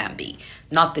Bambi.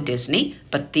 Not the Disney,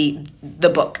 but the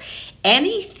book.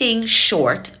 Anything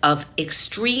short of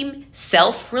extreme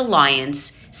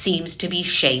self-reliance seems to be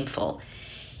shameful.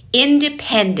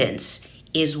 Independence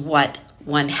is what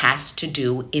one has to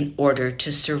do in order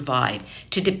to survive.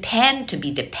 To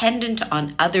be dependent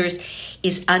on others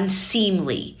is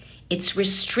unseemly. It's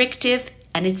restrictive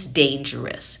and it's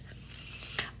dangerous.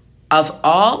 Of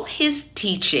all his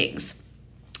teachings,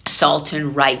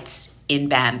 Salten writes in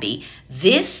Bambi,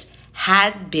 this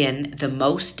had been the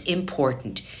most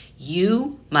important.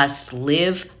 You must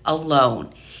live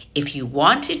alone. If you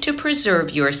wanted to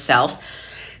preserve yourself,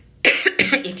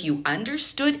 if you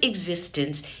understood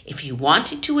existence, if you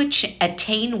wanted to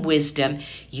attain wisdom,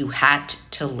 you had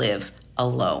to live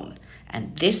alone.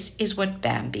 And this is what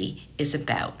Bambi is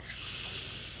about.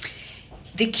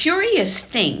 The curious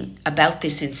thing about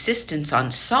this insistence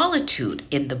on solitude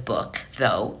in the book,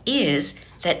 though, is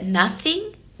that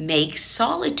nothing makes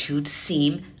solitude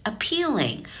seem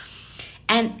appealing.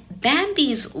 And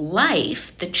Bambi's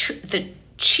life, the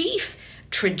chief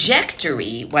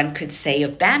trajectory, one could say,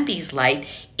 of Bambi's life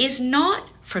is not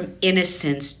from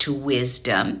innocence to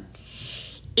wisdom.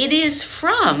 It is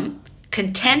from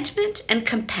contentment and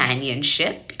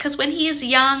companionship, because when he is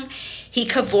young, he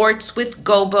cavorts with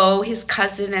Gobo, his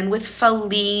cousin, and with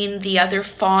Faline, the other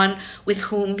fawn with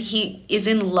whom he is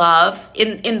in love,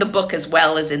 in the book as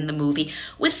well as in the movie,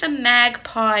 with the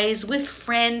magpies, with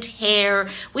friend Hare,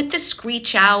 with the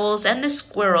screech owls and the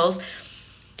squirrels.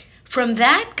 From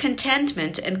that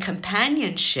contentment and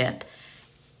companionship,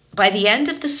 by the end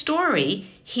of the story,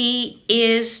 he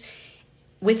is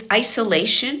with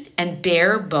isolation and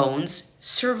bare bones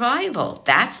survival.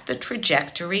 That's the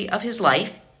trajectory of his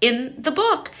life in the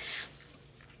book.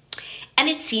 And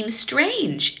it seems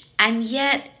strange, and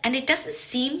it doesn't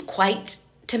seem quite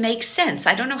to make sense.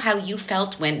 I don't know how you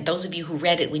felt when, those of you who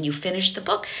read it, when you finished the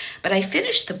book, but I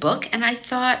finished the book and I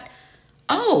thought,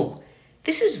 oh,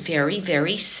 this is very,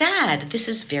 very sad. This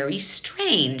is very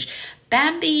strange.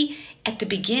 Bambi at the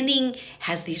beginning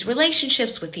has these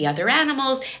relationships with the other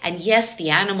animals, and yes, the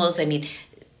animals,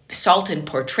 Salten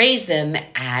portrays them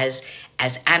as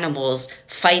animals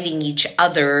fighting each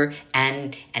other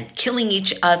and killing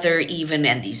each other even,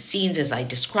 and these scenes, as I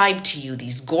described to you,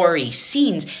 these gory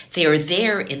scenes, they are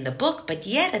there in the book, but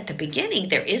yet at the beginning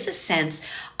there is a sense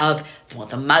of, well,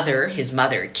 his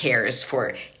mother cares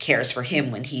for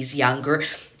him when he's younger,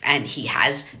 and he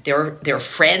has their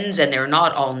friends, and they're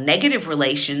not all negative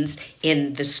relations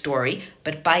in the story,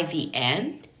 but by the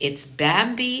end it's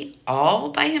Bambi all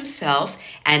by himself.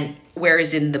 And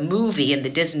whereas in the movie, in the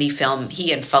Disney film,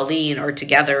 he and Faline are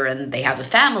together and they have a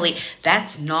family,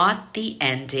 that's not the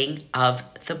ending of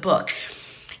the book.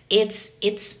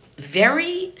 It's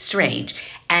very strange.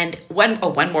 And one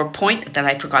more point that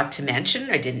I forgot to mention,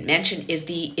 or didn't mention, is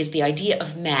the idea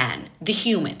of man, the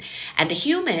human. And the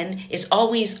human is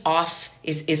always off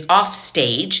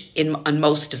stage on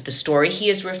most of the story. He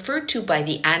is referred to by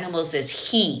the animals as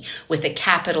he with a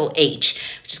capital H,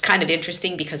 which is kind of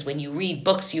interesting because when you read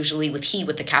books, usually with he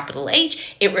with a capital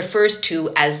H, it refers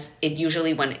to, as it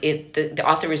usually when the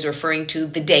author is referring to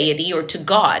the deity or to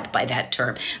God by that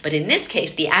term. But in this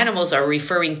case, the animals are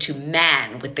referring to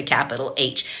man with the capital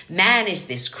H. stage. Man is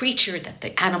this creature that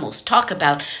the animals talk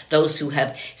about, those who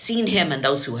have seen him and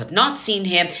those who have not seen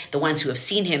him, the ones who have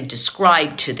seen him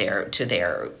described to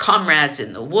their comrades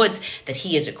in the woods, that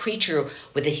he is a creature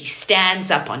with that he stands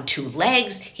up on two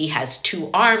legs, he has two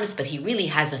arms, but he really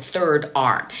has a third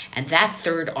arm, and that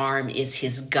third arm is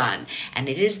his gun, and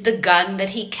it is the gun that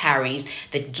he carries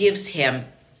that gives him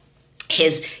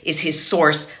his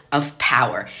source of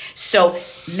power. So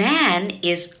man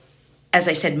is, as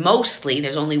I said, mostly,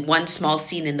 there's only one small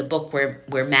scene in the book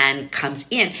where man comes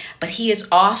in, but he is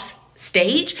off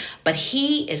stage, but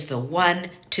he is the one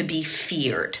to be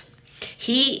feared.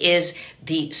 He is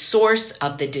the source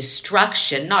of the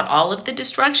destruction, not all of the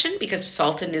destruction, because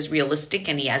Salten is realistic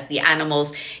and he has the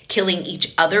animals killing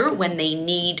each other when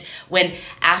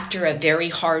after a very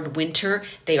hard winter,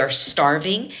 they are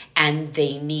starving and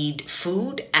they need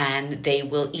food, and they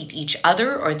will eat each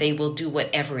other or they will do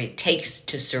whatever it takes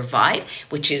to survive,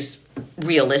 which is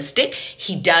realistic.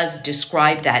 He does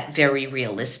describe that very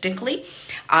realistically.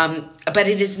 But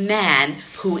it is man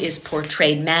who is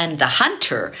portrayed, man the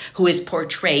hunter, who is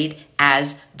portrayed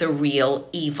as the real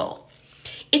evil.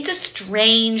 It's a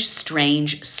strange,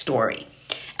 strange story.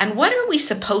 And what are we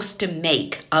supposed to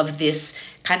make of this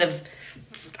kind of,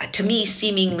 to me,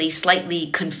 seemingly slightly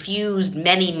confused,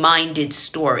 many-minded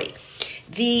story?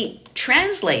 The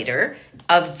translator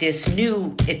of this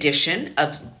new edition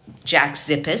of Jack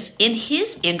Zippes, in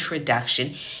his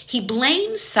introduction, he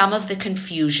blames some of the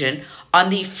confusion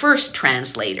on the first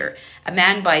translator, a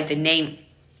man by the name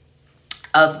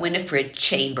of Winifred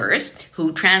Chambers,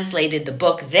 who translated the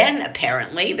book. Then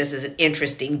apparently, this is an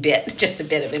interesting bit, just a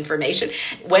bit of information,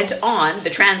 went on, the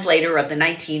translator of the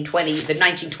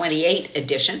 1928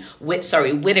 edition,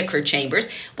 Whittaker Chambers,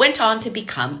 went on to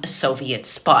become a Soviet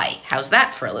spy. How's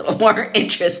that for a little more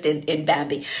interest in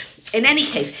Bambi? In any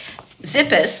case,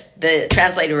 Zippes, the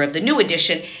translator of the new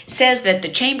edition, says that the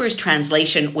Chambers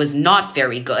translation was not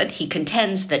very good. He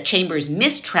contends that Chambers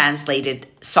mistranslated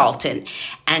Salten,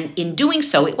 and in doing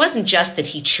so, it wasn't just that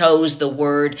he chose the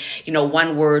word,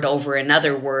 one word over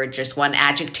another word, just one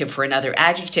adjective for another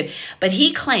adjective, but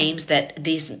he claims that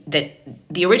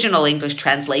the original English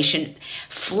translation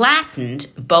flattened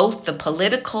both the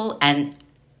political and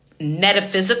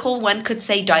metaphysical, one could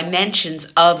say,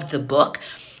 dimensions of the book,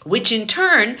 which in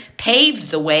turn paved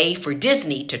the way for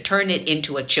Disney to turn it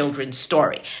into a children's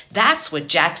story. That's what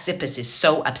Jack Zippes is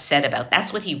so upset about.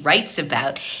 That's what he writes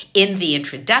about in the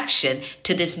introduction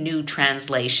to this new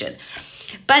translation.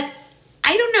 But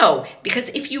I don't know, because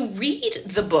if you read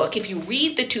the book, if you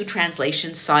read the two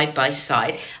translations side by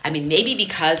side, I mean, maybe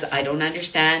because I don't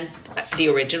understand the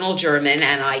original German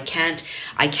and I can't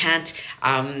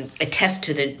attest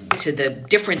to the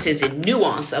differences in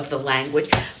nuance of the language,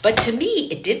 but to me,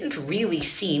 it didn't really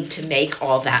seem to make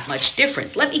all that much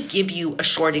difference. Let me give you a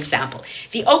short example.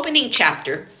 The opening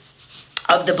chapter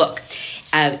of the book,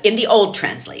 in the old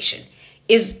translation,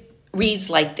 reads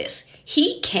like this.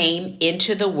 He came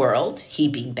into the world, he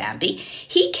being Bambi,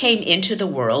 he came into the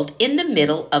world in the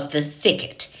middle of the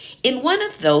thicket, in one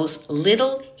of those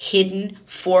little hidden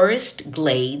forest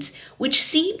glades which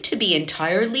seem to be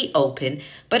entirely open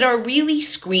but are really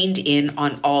screened in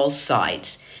on all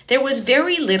sides. There was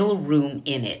very little room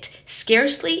in it,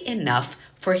 scarcely enough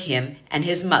for him and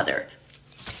his mother.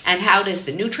 And how does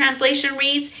the new translation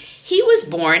read? He was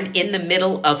born in the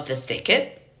middle of the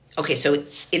thicket. Okay, so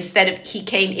instead of he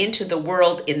came into the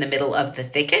world in the middle of the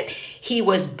thicket, he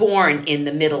was born in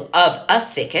the middle of a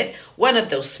thicket, one of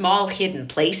those small hidden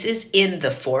places in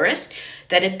the forest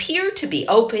that appear to be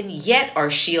open yet are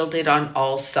shielded on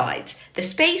all sides. The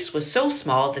space was so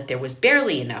small that there was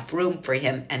barely enough room for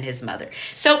him and his mother.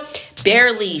 So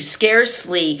barely,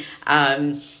 scarcely,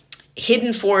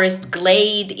 hidden forest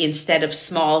glade instead of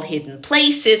small hidden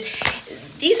places.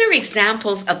 These are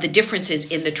examples of the differences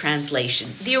in the translation.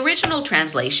 The original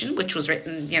translation, which was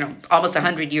written, almost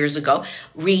 100 years ago,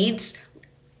 reads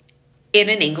in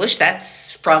an English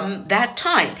that's from that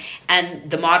time.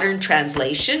 And the modern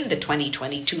translation, the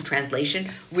 2022 translation,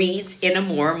 reads in a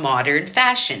more modern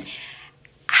fashion.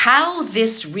 How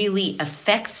this really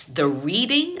affects the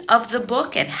reading of the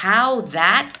book and how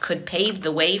that could pave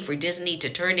the way for Disney to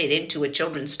turn it into a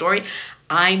children's story,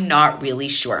 I'm not really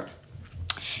sure.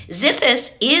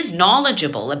 Zippus is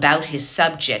knowledgeable about his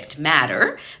subject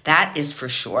matter, that is for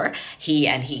sure. He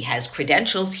has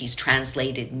credentials. He's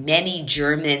translated many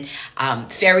German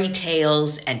fairy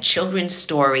tales and children's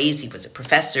stories. He was a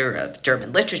professor of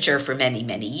German literature for many,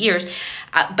 many years.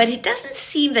 But it doesn't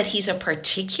seem that he's a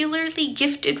particularly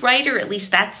gifted writer. At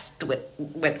least that's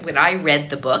when I read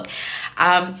the book.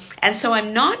 And so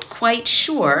I'm not quite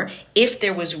sure if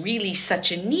there was really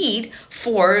such a need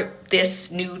for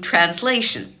this new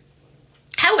translation.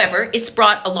 However, it's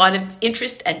brought a lot of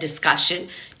interest and discussion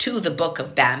to the book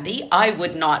of Bambi. I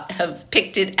would not have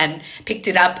picked it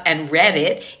up and read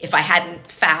it if I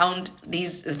hadn't found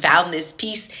this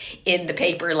piece in the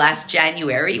paper last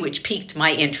January, which piqued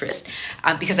my interest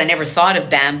because I never thought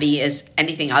of Bambi as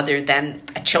anything other than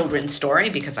a children's story,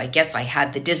 because I guess I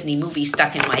had the Disney movie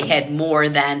stuck in my head more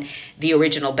than the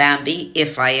original Bambi,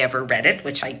 if I ever read it,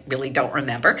 which I really don't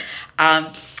remember.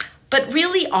 But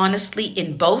really, honestly,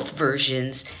 in both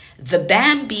versions, the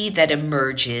Bambi that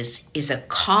emerges is a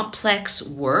complex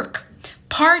work,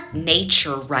 part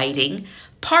nature writing,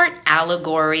 part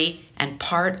allegory, and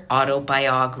part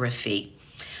autobiography.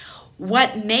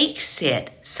 What makes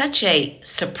it such a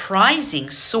surprising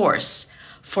source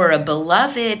for a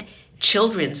beloved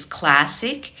children's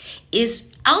classic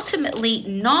is ultimately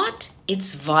not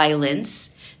its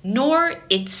violence, nor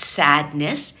its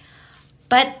sadness,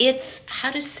 but it's,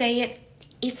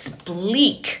 it's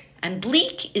bleak. And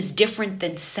bleak is different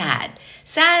than sad.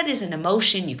 Sad is an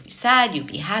emotion. You can be sad, you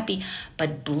can be happy.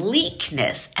 But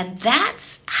bleakness, and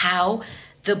that's how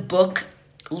the book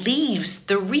leaves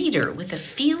the reader, with a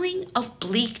feeling of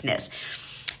bleakness.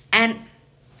 And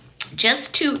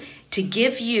just to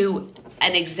give you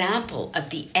an example of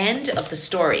the end of the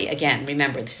story, again,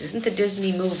 remember, this isn't the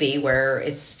Disney movie where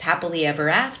it's happily ever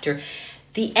after.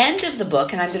 The end of the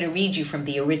book, and I'm going to read you from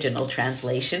the original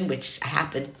translation, which I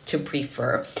happen to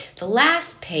prefer. The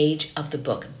last page of the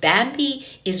book, Bambi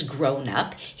is grown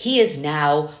up. He is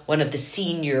now one of the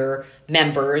senior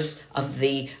members of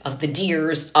the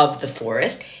deers of the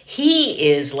forest.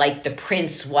 He is like the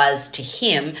prince was to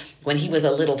him when he was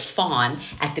a little fawn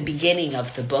at the beginning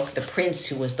of the book, the prince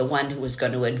who was the one who was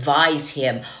going to advise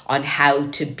him on how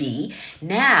to be.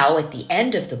 Now, at the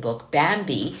end of the book,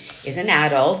 Bambi is an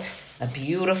adult, a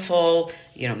beautiful,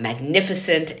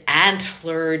 magnificent,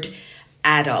 antlered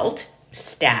adult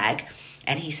stag,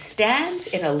 and he stands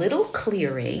in a little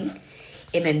clearing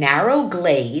in a narrow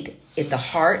glade in the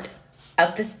heart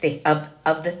of the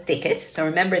thicket. So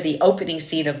remember, the opening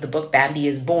scene of the book, Bambi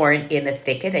is born in a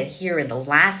thicket, and here in the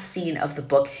last scene of the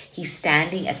book, he's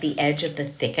standing at the edge of the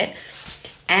thicket,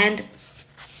 and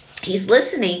he's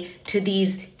listening to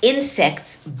these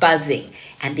insects buzzing.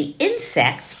 And the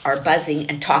insects are buzzing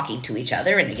and talking to each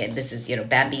other. And again, this is,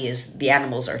 Bambi is, the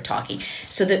animals are talking.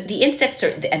 So the insects are,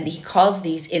 and he calls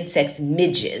these insects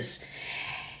midges.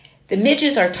 The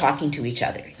midges are talking to each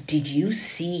other. Did you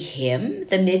see him?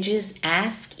 The midges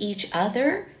ask each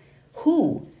other.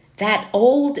 Who? That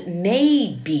old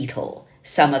May beetle,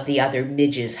 some of the other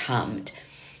midges hummed.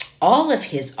 All of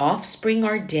his offspring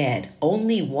are dead.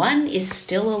 Only one is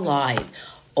still alive.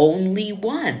 Only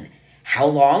one. How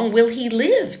long will he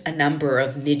live? A number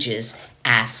of midges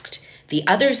asked. The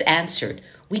others answered,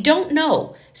 we don't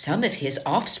know. Some of his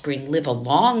offspring live a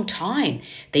long time.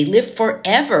 They live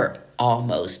forever,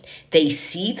 almost. They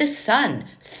see the sun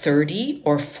 30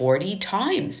 or 40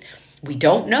 times. We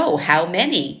don't know how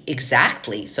many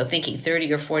exactly. So thinking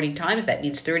 30 or 40 times, that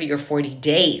means 30 or 40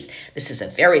 days. This is a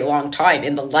very long time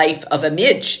in the life of a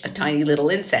midge, a tiny little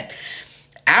insect.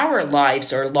 Our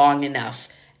lives are long enough,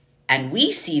 and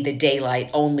we see the daylight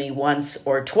only once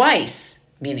or twice,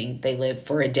 meaning they live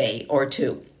for a day or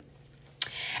two.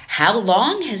 How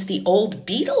long has the old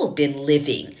beetle been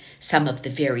living? Some of the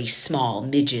very small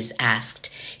midges asked.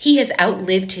 He has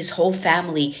outlived his whole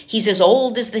family. He's as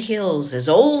old as the hills, as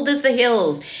old as the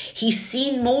hills. He's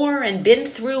seen more and been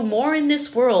through more in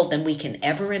this world than we can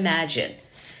ever imagine.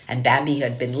 And Bambi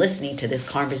had been listening to this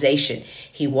conversation.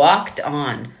 He walked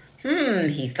on.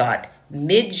 He thought,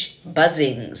 midge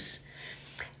buzzings.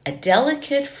 A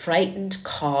delicate, frightened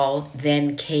call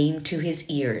then came to his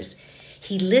ears.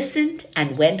 He listened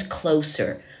and went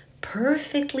closer,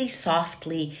 perfectly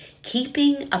softly,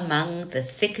 keeping among the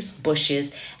thickest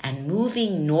bushes and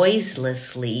moving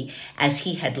noiselessly as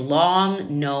he had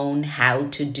long known how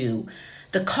to do.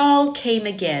 The call came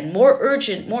again, more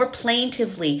urgent, more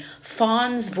plaintively.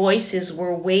 Fawns' voices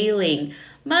were wailing,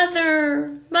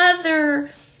 "Mother, mother!"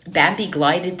 Bambi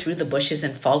glided through the bushes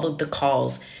and followed the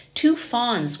calls. Two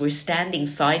fawns were standing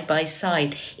side by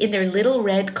side in their little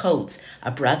red coats, a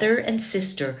brother and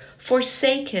sister,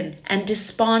 forsaken and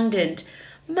despondent.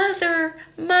 "Mother,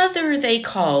 Mother," they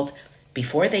called.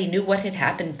 Before they knew what had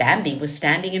happened, Bambi was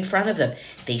standing in front of them.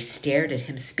 They stared at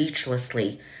him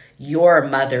speechlessly. "Your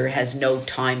mother has no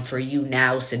time for you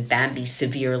now," said Bambi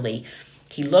severely.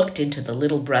 He looked into the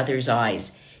little brother's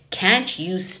eyes. "Can't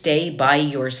you stay by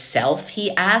yourself?"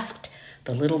 he asked.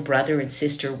 The little brother and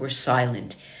sister were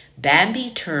silent.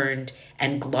 Bambi turned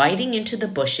and, gliding into the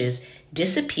bushes,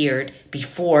 disappeared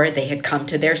before they had come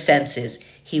to their senses.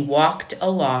 He walked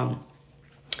along.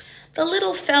 "The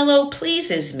little fellow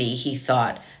pleases me," he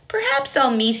thought. "Perhaps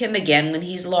I'll meet him again when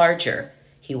he's larger."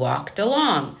 He walked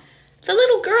along. "The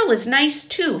little girl is nice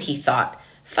too," he thought.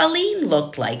 "Feline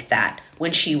looked like that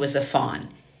when she was a fawn."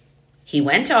 He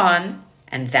went on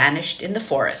and vanished in the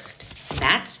forest.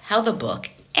 That's how the book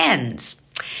ends.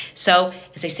 So,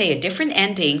 as I say, a different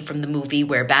ending from the movie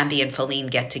where Bambi and Feline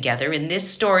get together. In this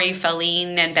story,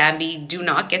 Feline and Bambi do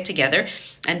not get together,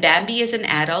 and Bambi is an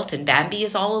adult, and Bambi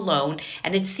is all alone,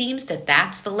 and it seems that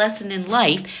that's the lesson in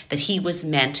life that he was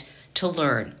meant to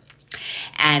learn.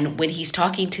 And when he's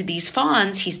talking to these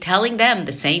fawns, he's telling them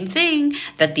the same thing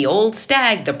that the old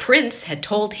stag, the prince, had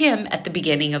told him at the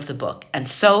beginning of the book. And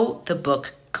so the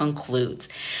book concludes.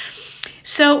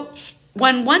 So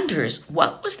one wonders,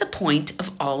 what was the point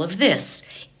of all of this?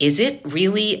 Is it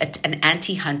really an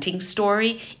anti-hunting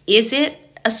story? Is it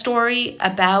a story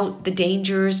about the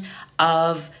dangers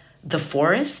of the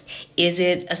forest? Is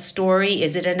it a story?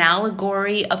 Is it an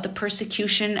allegory of the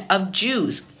persecution of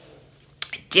Jews?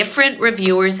 Different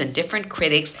reviewers and different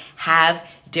critics have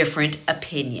different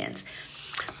opinions.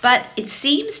 But it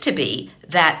seems to be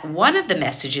that one of the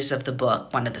messages of the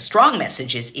book, one of the strong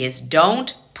messages, is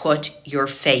don't put your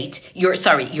faith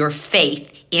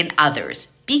in others.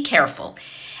 Be careful.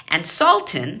 And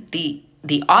Salten,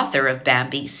 the author of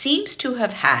Bambi, seems to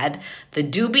have had the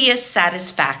dubious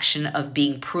satisfaction of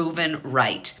being proven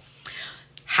right.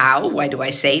 How? Why do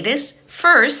I say this?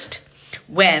 First,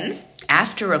 when,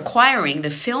 after acquiring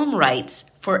the film rights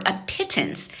for a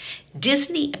pittance,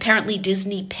 Disney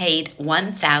paid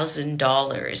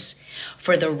 $1,000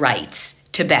 for the rights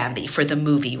to Bambi, for the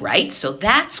movie rights. So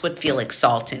that's what Felix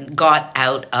Salten got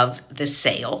out of the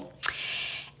sale.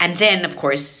 And then, of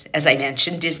course, as I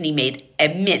mentioned, Disney made a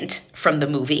mint from the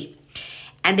movie.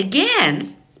 And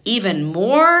again, even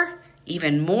more,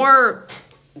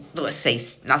 let's say,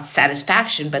 not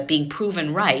satisfaction, but being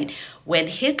proven right, when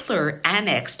Hitler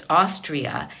annexed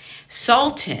Austria,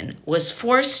 Salten was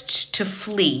forced to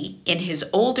flee in his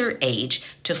older age,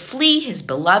 to flee his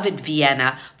beloved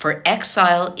Vienna for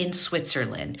exile in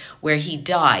Switzerland, where he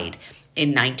died in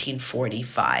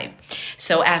 1945.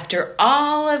 So after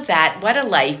all of that, what a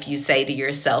life, you say to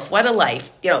yourself, what a life.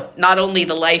 Not only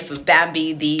the life of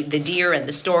Bambi, the deer and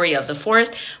the story of the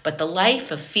forest, but the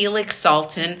life of Felix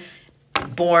Salten,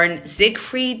 born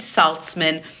Siegfried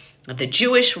Salzmann, the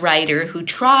Jewish writer who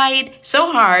tried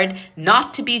so hard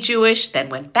not to be Jewish, then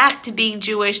went back to being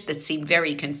Jewish, that seemed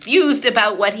very confused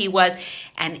about what he was.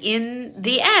 And in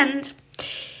the end,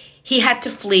 he had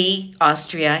to flee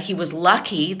Austria. He was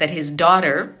lucky that his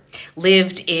daughter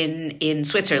lived in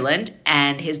Switzerland,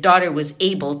 and his daughter was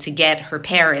able to get her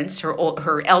parents,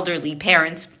 her elderly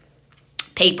parents,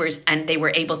 papers, and they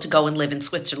were able to go and live in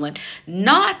Switzerland.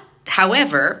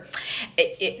 However,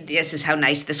 this is how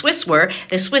nice the Swiss were.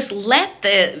 The Swiss let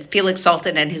the Felix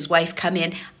Salten and his wife come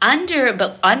in under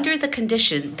the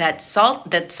condition that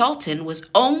Salten was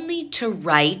only to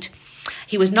write.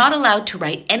 He was not allowed to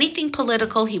write anything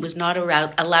political. He was not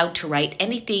allowed to write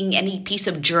any piece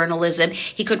of journalism.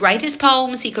 He could write his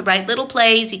poems. He could write little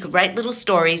plays. He could write little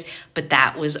stories. But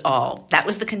that was all. That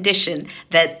was the condition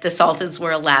that the Saltens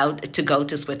were allowed to go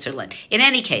to Switzerland. In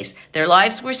any case, their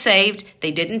lives were saved.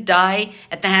 They didn't die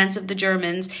at the hands of the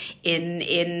Germans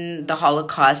in the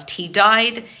Holocaust. He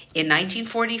died in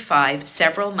 1945,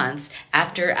 several months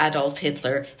after Adolf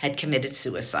Hitler had committed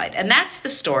suicide. And that's the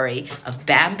story of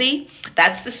Bambi.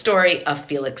 That's the story of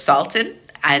Felix Salten.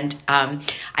 And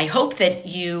I hope that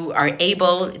you are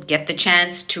able to get the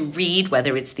chance to read,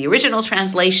 whether it's the original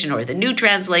translation or the new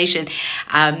translation,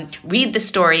 read the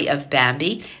story of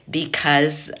Bambi,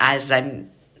 because as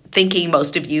I'm thinking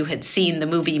most of you had seen the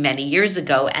movie many years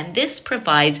ago, and this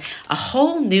provides a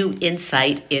whole new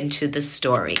insight into the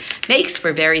story. Makes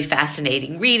for very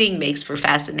fascinating reading, makes for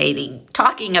fascinating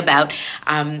talking about.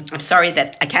 I'm sorry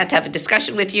that I can't have a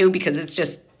discussion with you because it's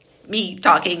just me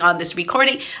talking on this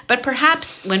recording, but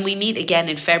perhaps when we meet again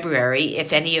in February,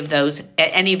 if any of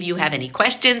you have any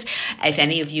questions, if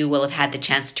any of you will have had the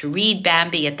chance to read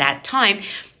Bambi at that time,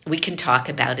 we can talk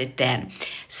about it then.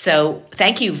 So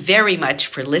thank you very much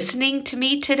for listening to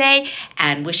me today,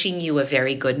 and wishing you a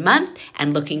very good month,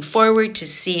 and looking forward to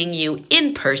seeing you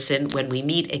in person when we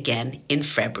meet again in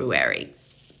February.